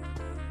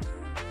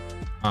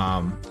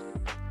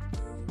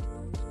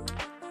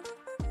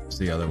 What's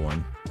the other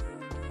one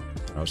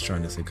I was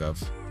trying to think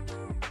of?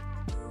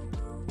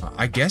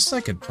 I guess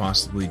I could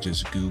possibly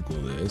just Google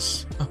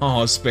this.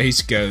 Oh,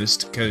 Space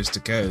Ghost, Coast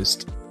to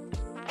Coast.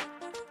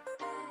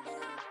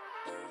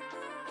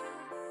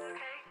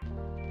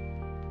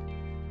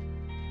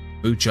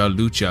 Mucha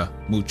lucha.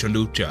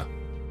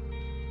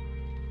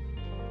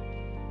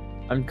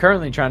 I'm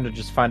currently trying to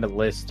just find a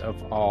list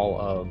of all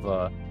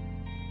of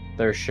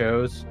their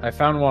shows. I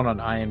found one on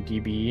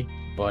IMDb,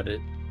 but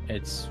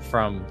it's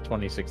from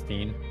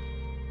 2016.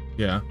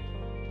 Yeah.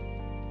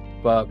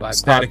 But by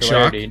Static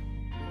popularity,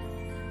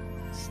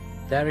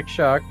 Static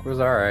Shock was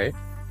alright.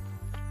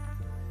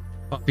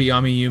 Puppy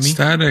Yami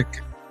Yumi.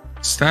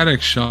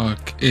 Static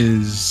Shock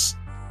is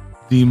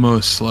the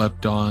most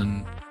slept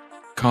on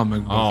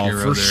comic book hero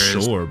for there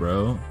is. Sure,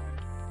 bro.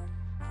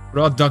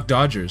 What about Duck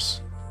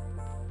Dodgers?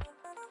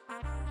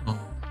 Oh,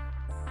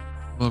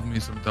 love me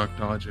some Duck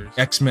Dodgers.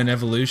 X-Men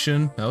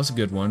Evolution, that was a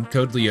good one.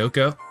 Code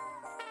Lyoko.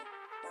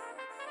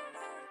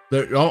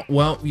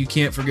 Well, you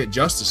can't forget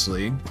Justice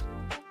League.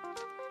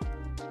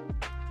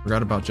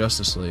 Forgot about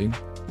Justice League.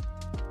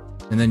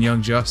 And then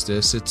Young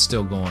Justice, it's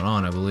still going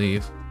on, I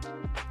believe.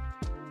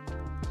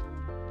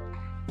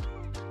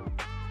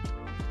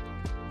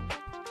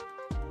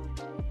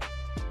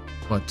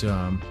 But,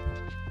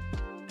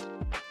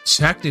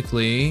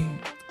 technically,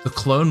 the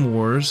Clone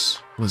Wars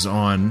was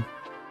on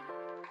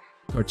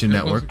Cartoon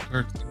Network.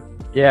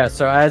 Yeah,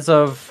 so as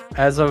of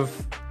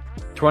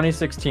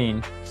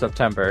 2016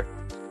 September,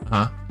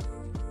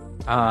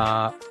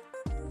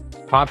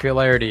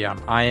 popularity on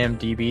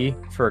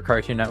IMDb for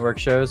Cartoon Network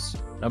shows.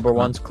 Number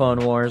 1's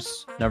Clone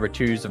Wars, number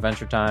 2's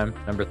Adventure Time,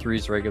 number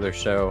 3's Regular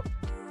Show,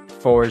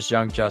 4 is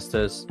Young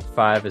Justice,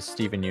 5 is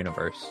Steven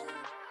Universe.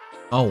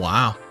 Oh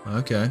wow!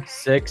 Okay.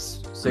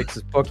 6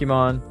 is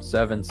Pokemon,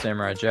 7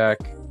 Samurai Jack,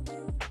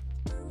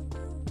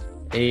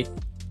 8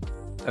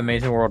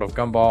 Amazing World of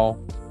Gumball,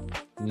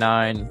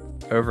 9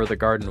 Over the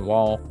Garden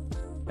Wall,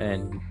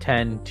 and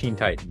 10 Teen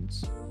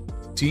Titans.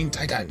 Teen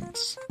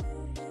Titans.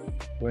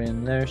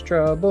 When there's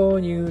trouble,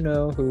 you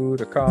know who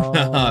to call.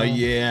 Oh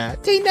yeah,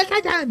 Teen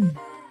Titans.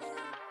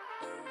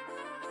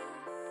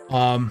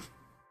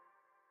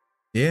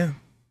 Yeah.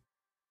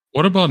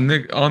 What about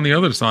Nick on the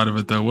other side of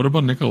it though? What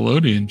about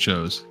Nickelodeon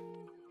shows?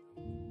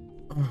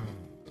 I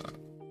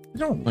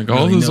don't like really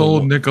all those know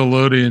old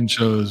Nickelodeon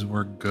shows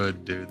were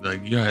good, dude.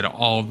 Like you had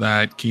all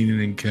that Keenan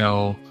and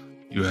Kel.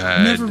 You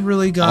had never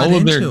really got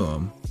into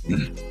them.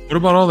 What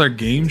about all their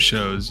game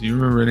shows? You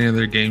remember any of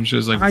their game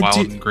shows like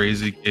Wild and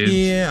Crazy Kids?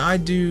 Yeah, I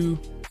do.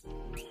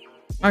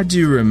 I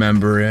do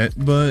remember it,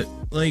 but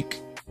like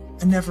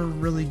I never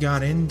really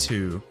got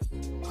into.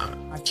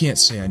 I can't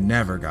say I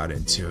never got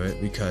into it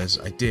because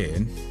I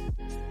did.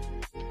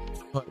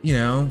 But you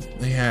know,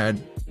 they had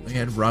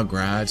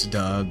Rugrats,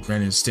 Doug,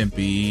 Ren and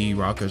Stimpy,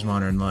 Rocko's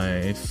Modern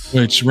Life.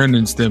 Which Ren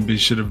and Stimpy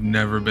should have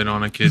never been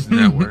on a kid's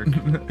network.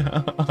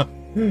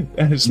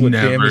 That is what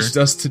damaged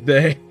us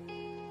today.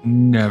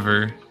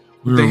 Never.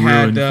 We they were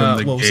had ruined from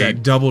the what was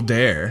that? Double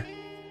Dare.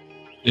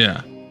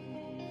 Yeah.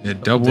 They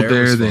had Double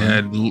Dare. They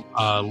had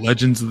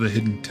Legends of the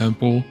Hidden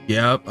Temple.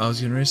 Yep, I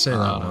was gonna say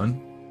that one.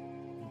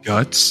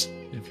 Guts.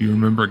 If you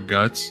remember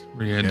Guts,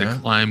 where you had to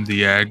climb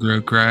the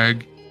aggro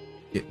crag.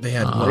 Yeah, they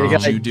had they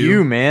got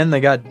you, man.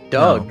 They got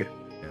Doug.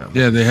 No.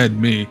 Yeah, they had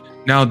me.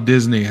 Now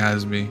Disney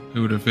has me.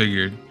 Who would have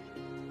figured?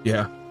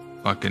 Yeah.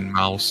 Fucking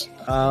mouse.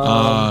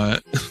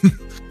 Kablam.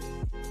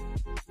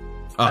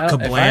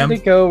 If I had to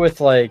go with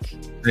like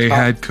they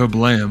had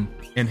Kablam.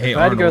 And Hey If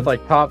I had to go Arnold. with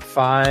like top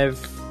 5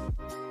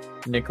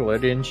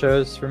 Nickelodeon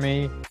shows for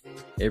me,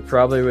 it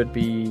probably would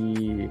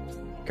be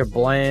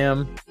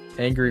Kablam,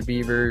 Angry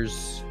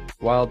Beavers,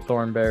 Wild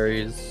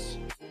Thornberries,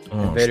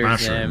 Invader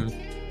Zim,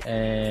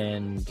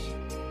 and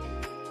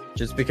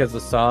just because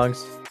the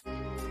songs,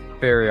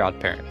 Very Odd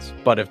Parents.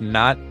 But if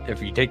not,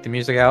 if you take the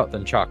music out,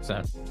 then Chalk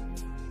Zone.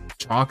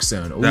 Chalk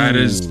Zone. Ooh. That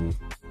is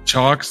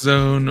Chalk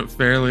Zone,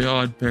 Fairly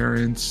Odd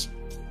Parents,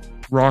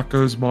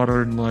 Rocko's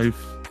Modern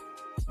Life,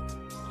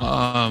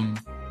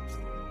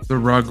 the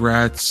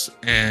Rugrats,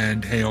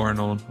 and Hey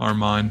Arnold are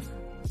mine.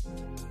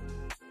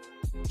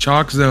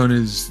 Chalk Zone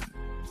was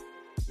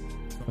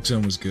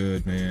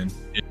good, man.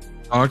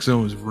 Chalk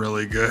Zone was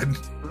really good.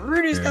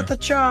 Rudy's got the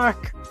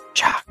chalk.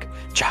 Chalk,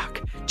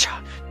 chalk,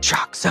 chalk.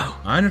 Shock zone.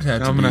 Mine would have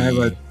Now to I'm be gonna have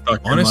that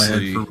stuck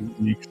honestly, in my head for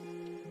weeks.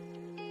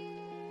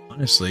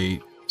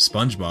 honestly,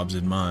 SpongeBob's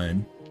in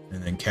mine,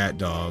 and then Cat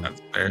Dog,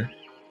 That's fair.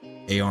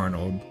 Hey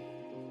Arnold.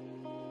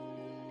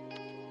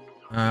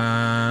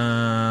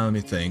 Let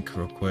me think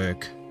real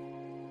quick.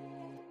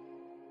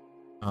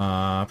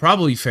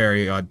 Probably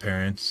Fairly Odd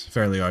Parents.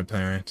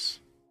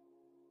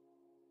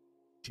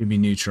 Jimmy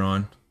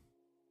Neutron.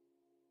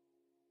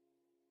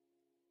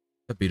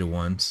 That'd be the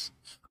ones.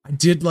 I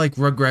did like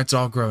Rugrats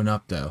All Grown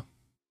Up though.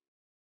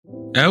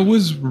 That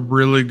was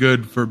really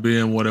good for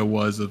being what it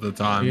was at the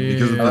time.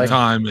 Because at Yeah. the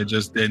time, it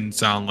just didn't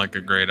sound like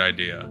a great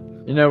idea.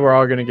 You know we're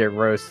all gonna get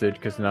roasted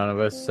because none of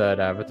us said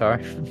Avatar.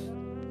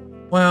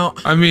 Well,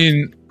 I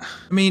mean,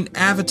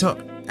 Avatar.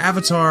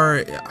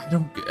 I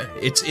don't.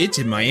 It's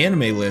in my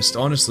anime list,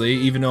 honestly.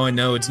 Even though I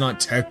know it's not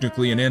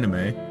technically an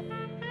anime,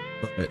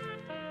 but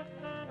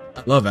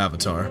I love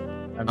Avatar.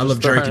 I love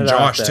Drake and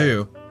Josh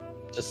too.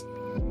 Just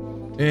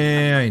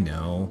Yeah, I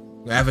know.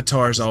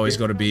 Avatar's always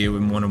going to be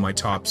in one of my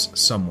tops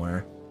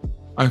somewhere.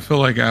 I feel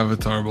like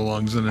Avatar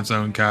belongs in its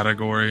own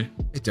category.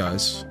 It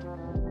does.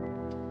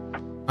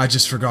 I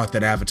just forgot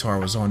that Avatar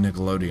was on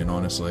Nickelodeon,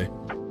 honestly.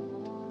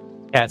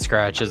 Cat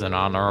Scratch is an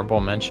honorable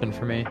mention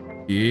for me.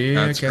 Yeah,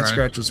 Cat Cat Scratch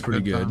Scratch was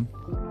pretty good good.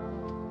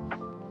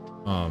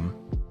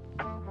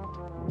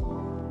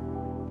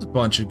 A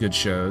bunch of good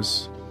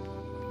shows.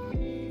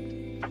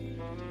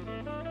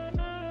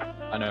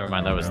 Oh, never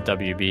mind. That was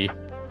WB.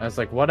 I was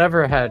like,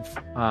 whatever had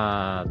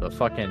the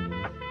fucking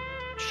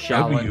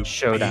Shaolin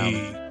Showdown.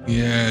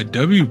 Yeah,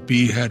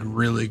 WB had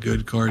really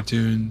good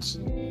cartoons.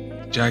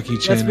 Jackie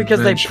Chan That's because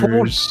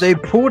Adventures. they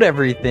pulled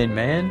everything,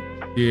 man.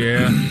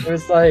 Yeah. It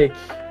was like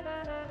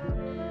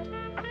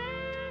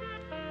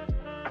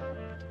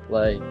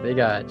they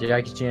got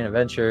Jackie Chan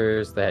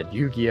Adventures. They had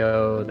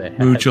Yu-Gi-Oh. They had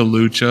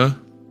Lucha.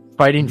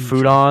 Fighting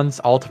Foodons,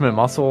 Ultimate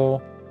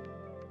Muscle.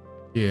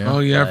 Yeah. Oh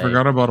yeah, I Like-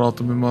 forgot about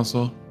Ultimate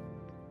Muscle.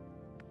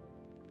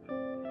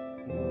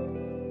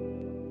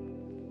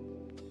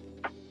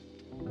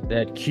 They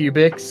had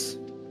Cubics.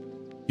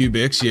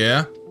 Cubics,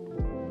 yeah.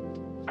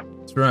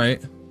 That's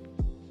right.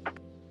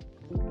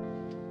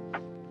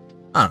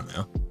 I don't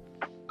know.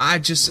 I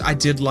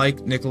did like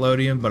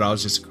Nickelodeon, but I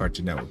was just a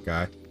Cartoon Network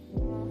guy.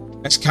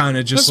 That's kind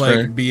of just That's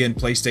like fair. being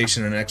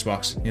PlayStation and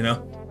Xbox, you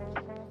know?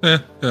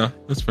 Yeah,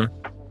 that's fair.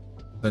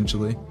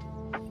 Essentially.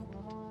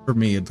 For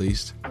me, at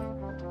least.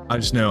 I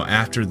just know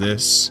after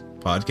this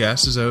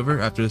podcast is over,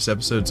 after this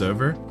episode's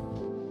over,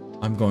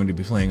 I'm going to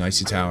be playing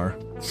Icy Tower.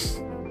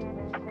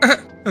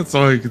 That's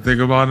all you can think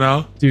about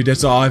now. Dude,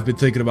 that's all I've been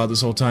thinking about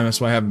this whole time. That's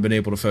why I haven't been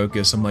able to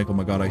focus. I'm like, oh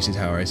my god, Icy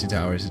Tower, Icy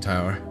Tower, Icy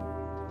Tower.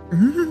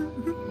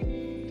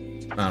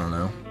 I don't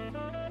know.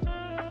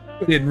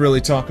 We didn't really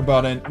talk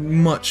about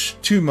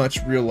too much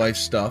real life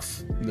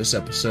stuff in this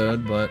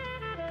episode, but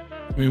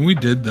I mean, we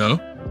did though.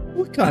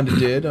 we kind of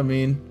did. I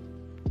mean,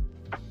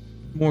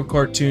 more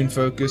cartoon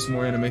focus,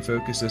 more anime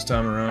focus this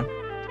time around.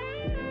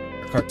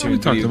 Cartoon We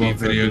talked video about game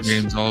video focus.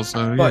 games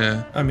also. But,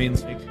 Yeah. I mean,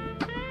 like,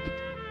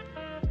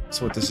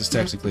 that's what this is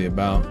technically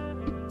about.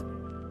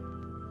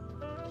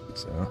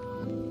 So,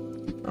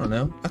 I don't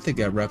know. I think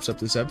that wraps up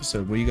this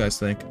episode. What do you guys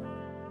think?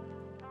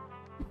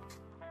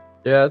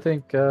 Yeah, I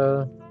think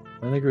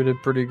we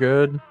did pretty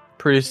good.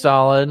 Pretty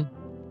solid.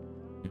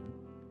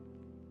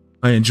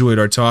 I enjoyed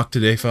our talk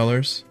today,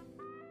 fellers.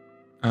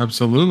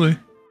 Absolutely.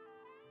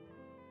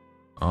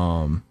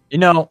 You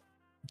know,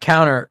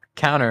 counter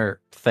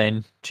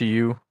thing to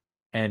you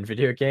and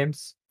video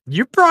games.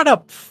 You brought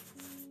up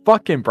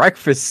fucking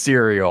breakfast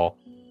cereal.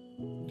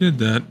 Did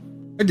that.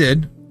 I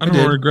did. I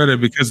don't regret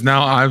it because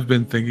now I've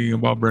been thinking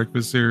about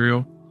breakfast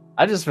cereal.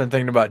 I just been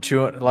thinking about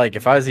chewing. Like,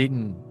 if I was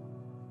eating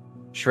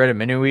shredded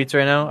mini wheats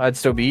right now, I'd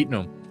still be eating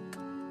them.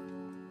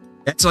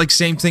 It's like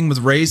same thing with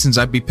raisins.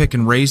 I'd be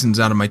picking raisins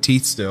out of my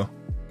teeth still.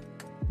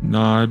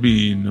 Nah, I'd be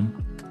eating them.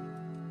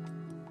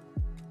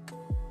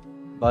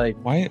 Like,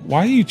 Why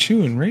are you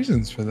chewing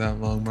raisins for that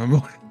long, my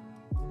boy?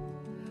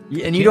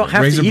 and you don't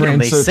have to Raisin eat them;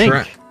 Bran's they so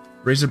sink.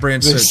 Raisin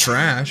Bran's They- so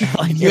trash.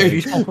 Like, They-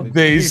 if you don't,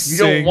 they if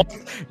sink.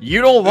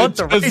 you don't want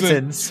the It doesn't-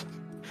 raisins.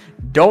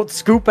 Don't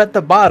scoop at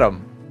the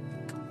bottom.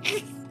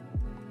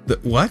 The,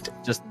 what?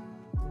 The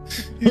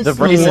So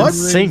raisins what?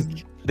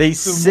 sink. They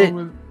sit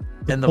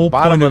in the whole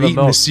bottom point of of the eating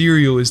milk. the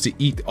cereal is to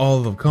eat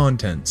all the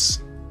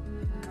contents.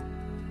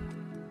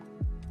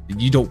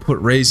 You don't put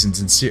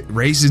raisins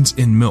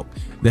in milk.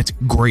 That's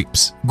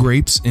grapes.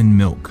 Grapes in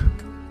milk.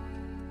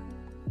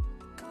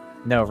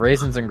 No,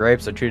 raisins and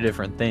grapes are two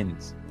different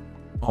things.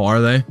 Oh, are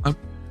they?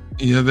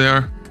 Yeah, they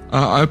are.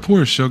 I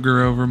pour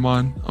sugar over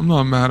mine. I'm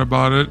not mad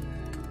about it.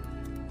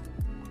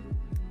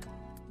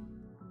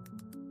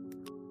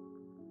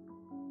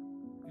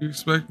 You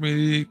expect me to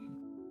eat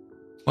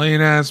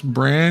plain ass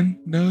bran?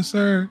 No,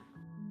 sir.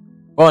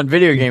 Well, in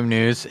video game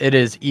news, it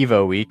is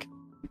Evo week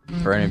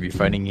for any of you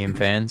fighting game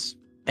fans.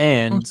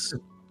 And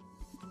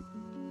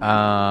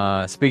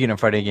speaking of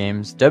fighting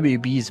games,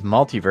 WB's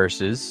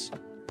Multiverses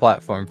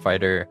platform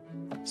fighter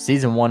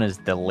season 1 is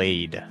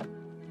delayed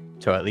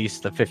to at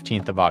least the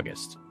 15th of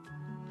August.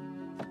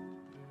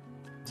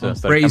 So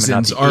instead of coming out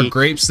Raisins to are eat-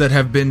 grapes that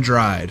have been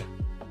dried.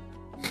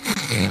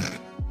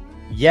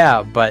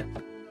 Yeah, but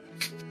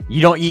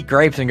you don't eat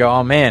grapes and go,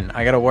 oh man,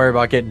 I gotta worry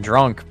about getting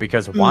drunk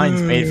because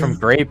wine's made from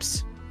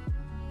grapes.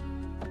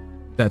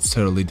 That's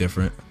totally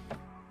different.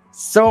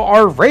 So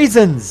are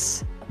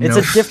raisins. It's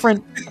Nope. a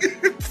different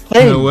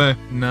thing. No way.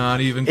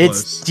 Not even close.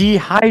 It's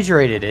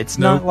dehydrated. It's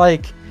Nope. not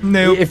like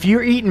Nope. if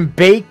you're eating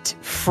baked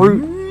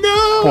fruit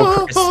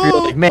No. crisp,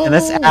 you're like, man,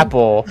 this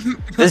apple,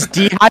 this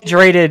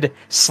dehydrated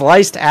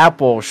sliced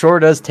apple sure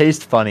does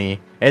taste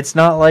funny. It's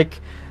not like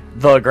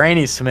the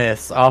Granny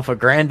Smiths off of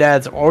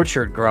Granddad's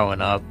orchard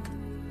growing up.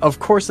 Of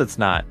course it's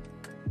not.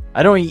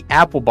 I don't eat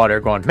apple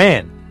butter going,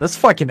 man, this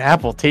fucking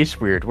apple tastes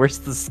weird. Where's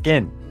the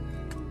skin?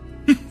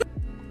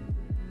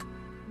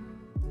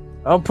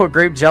 I don't put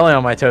grape jelly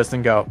on my toast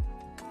and go,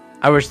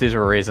 I wish these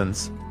were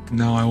raisins.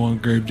 Now I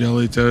want grape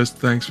jelly toast.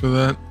 Thanks for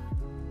that.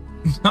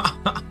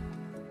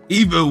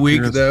 Evo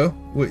week, Yes. though,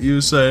 what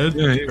you said.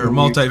 Yeah, Evo or week,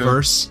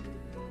 multiverse.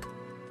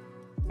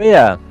 But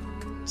yeah,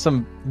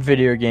 some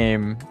video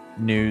game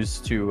news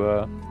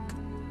to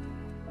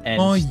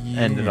end, Oh,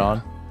 end it yeah.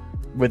 on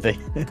with a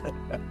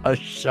a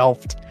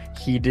shelved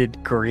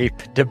heated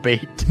grape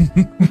debate.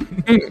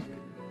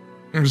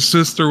 Her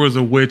sister was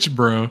a witch,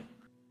 bro.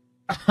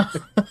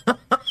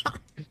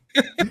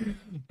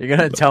 You're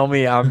gonna tell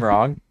me I'm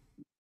wrong?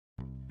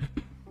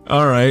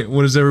 All right.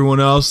 What does everyone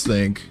else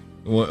think?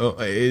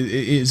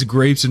 Is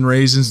grapes and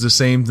raisins the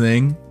same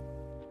thing?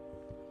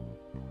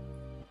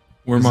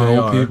 Where Yes, my they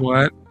old are. people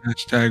at?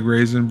 Hashtag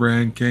Raisin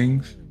Brand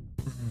Kings.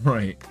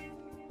 Right.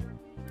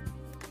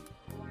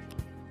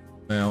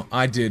 Well,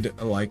 I did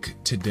like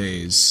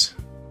today's.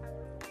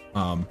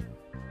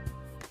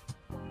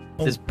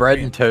 Is bread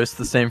and toast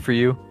the same for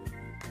you?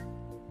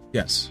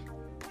 Yes,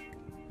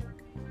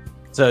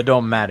 So it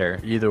don't matter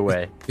either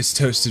way. it's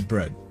toasted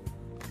bread.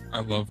 I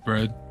love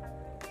bread.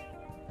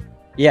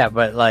 Yeah,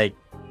 but like,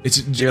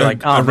 It's You're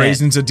like, oh, a man.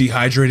 raisin's a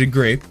dehydrated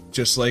grape,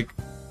 just like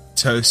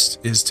toast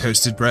is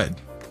toasted bread.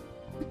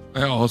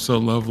 I also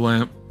love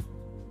lamp.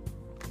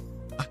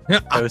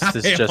 Toast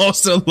is I just-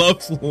 also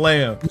love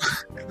lamb.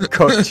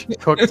 cooked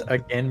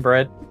again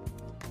bread.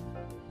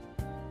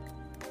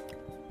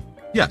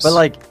 Yes, But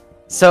like,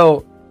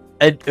 so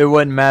it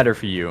wouldn't matter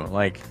for you.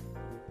 Like,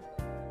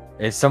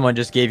 if someone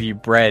just gave you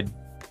bread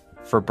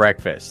for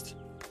breakfast,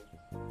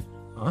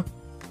 Huh?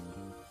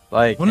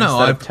 like well, no,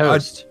 instead of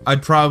toast.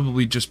 I'd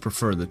probably just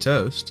prefer the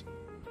toast.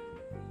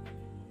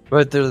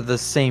 But they're the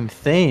same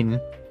thing.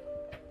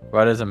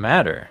 Why does it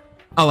matter?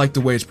 I like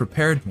the way it's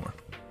prepared more.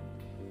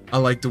 I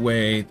like the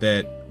way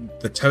that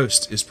the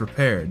toast is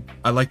prepared.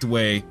 I like the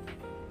way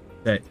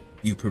that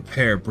you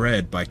prepare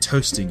bread by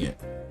toasting it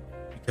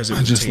because it I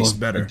would just taste love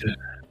better. bread.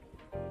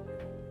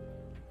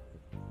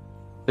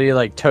 So you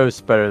like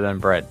toast better than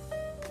bread?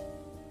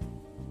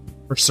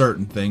 For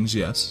certain things,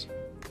 yes.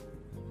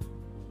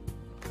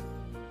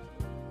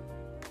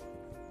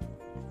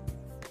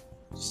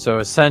 So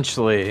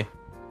essentially,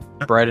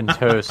 bread and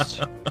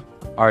toast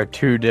are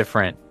two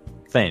different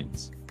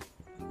things.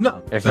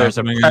 No, If there's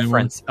a Not doing anyone.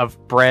 preference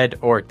of bread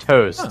or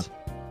toast,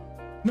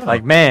 no.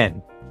 like,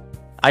 man,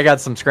 I got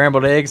some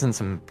scrambled eggs and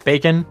some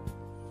bacon.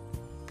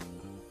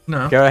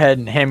 no. Go ahead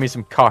and hand me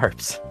some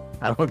carbs.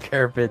 I don't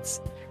care if it's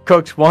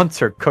cooked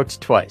once or cooked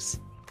twice.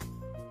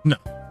 No.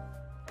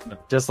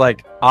 Just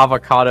like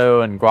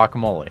avocado and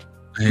guacamole.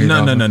 I hate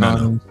No.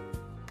 avocados.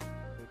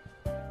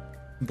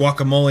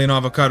 Guacamole and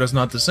avocado is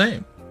not the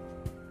same.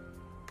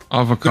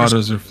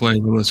 Avocados are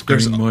flavorless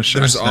There's green mush.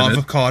 there's I said it.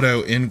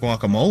 avocado in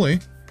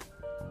guacamole.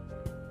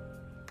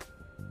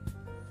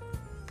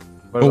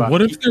 What But about,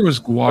 what if there was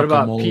guacamole? what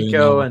about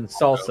pico in and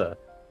salsa?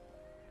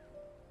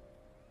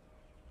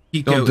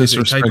 Pico Don't is a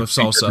disrespect type of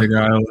Pico, salsa. the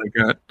guy like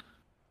that.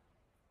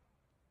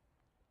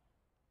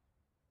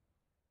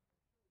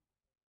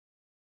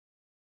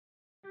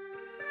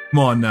 Come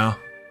on now.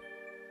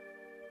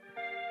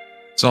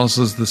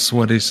 Salsa's the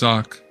sweaty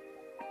sock.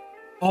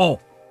 Oh,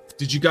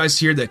 did you guys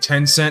hear that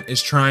Tencent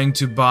is trying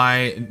to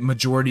buy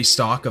majority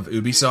stock of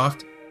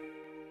Ubisoft?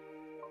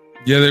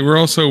 Yeah, they were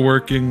also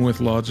working with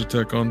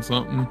Logitech on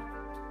something.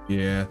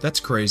 Yeah, that's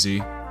crazy.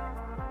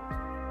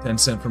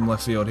 Tencent from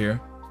left field here.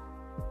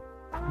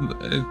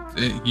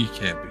 You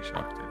can't be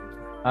shocked.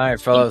 All right,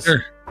 fellas.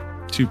 Sure.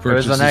 Two It was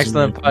purchases an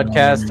excellent away from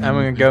podcast. one. I'm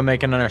going to go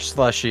make another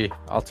slushy.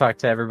 I'll talk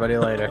to everybody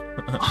later.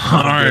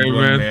 All right,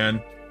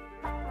 man.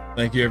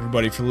 Thank you,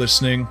 everybody, for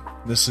listening.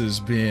 This has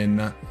been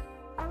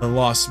the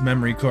Lost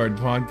Memory Card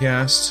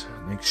Podcast.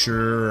 Make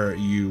sure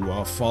you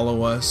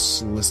follow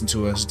us, listen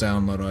to us,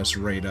 download us,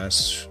 rate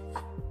us,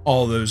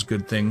 all those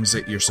good things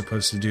that you're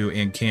supposed to do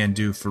and can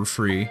do for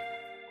free.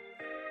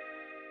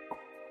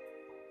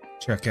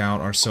 Check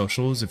out our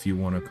socials if you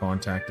want to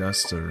contact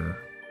us or,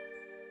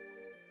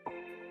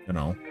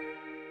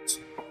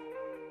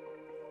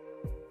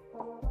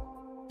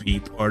 be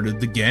part of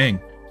the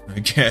gang, I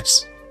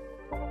guess.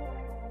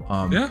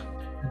 Yeah.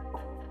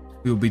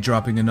 We'll be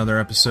dropping another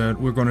episode.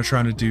 We're going to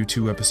try to do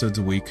 2 episodes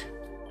a week.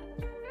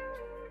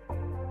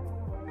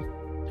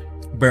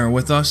 Bear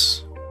with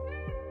us.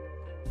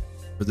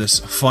 for this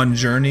fun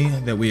journey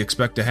that we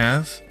expect to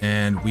have,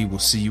 and we will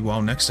see you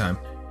all next time.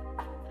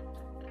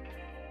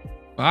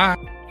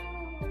 Bye.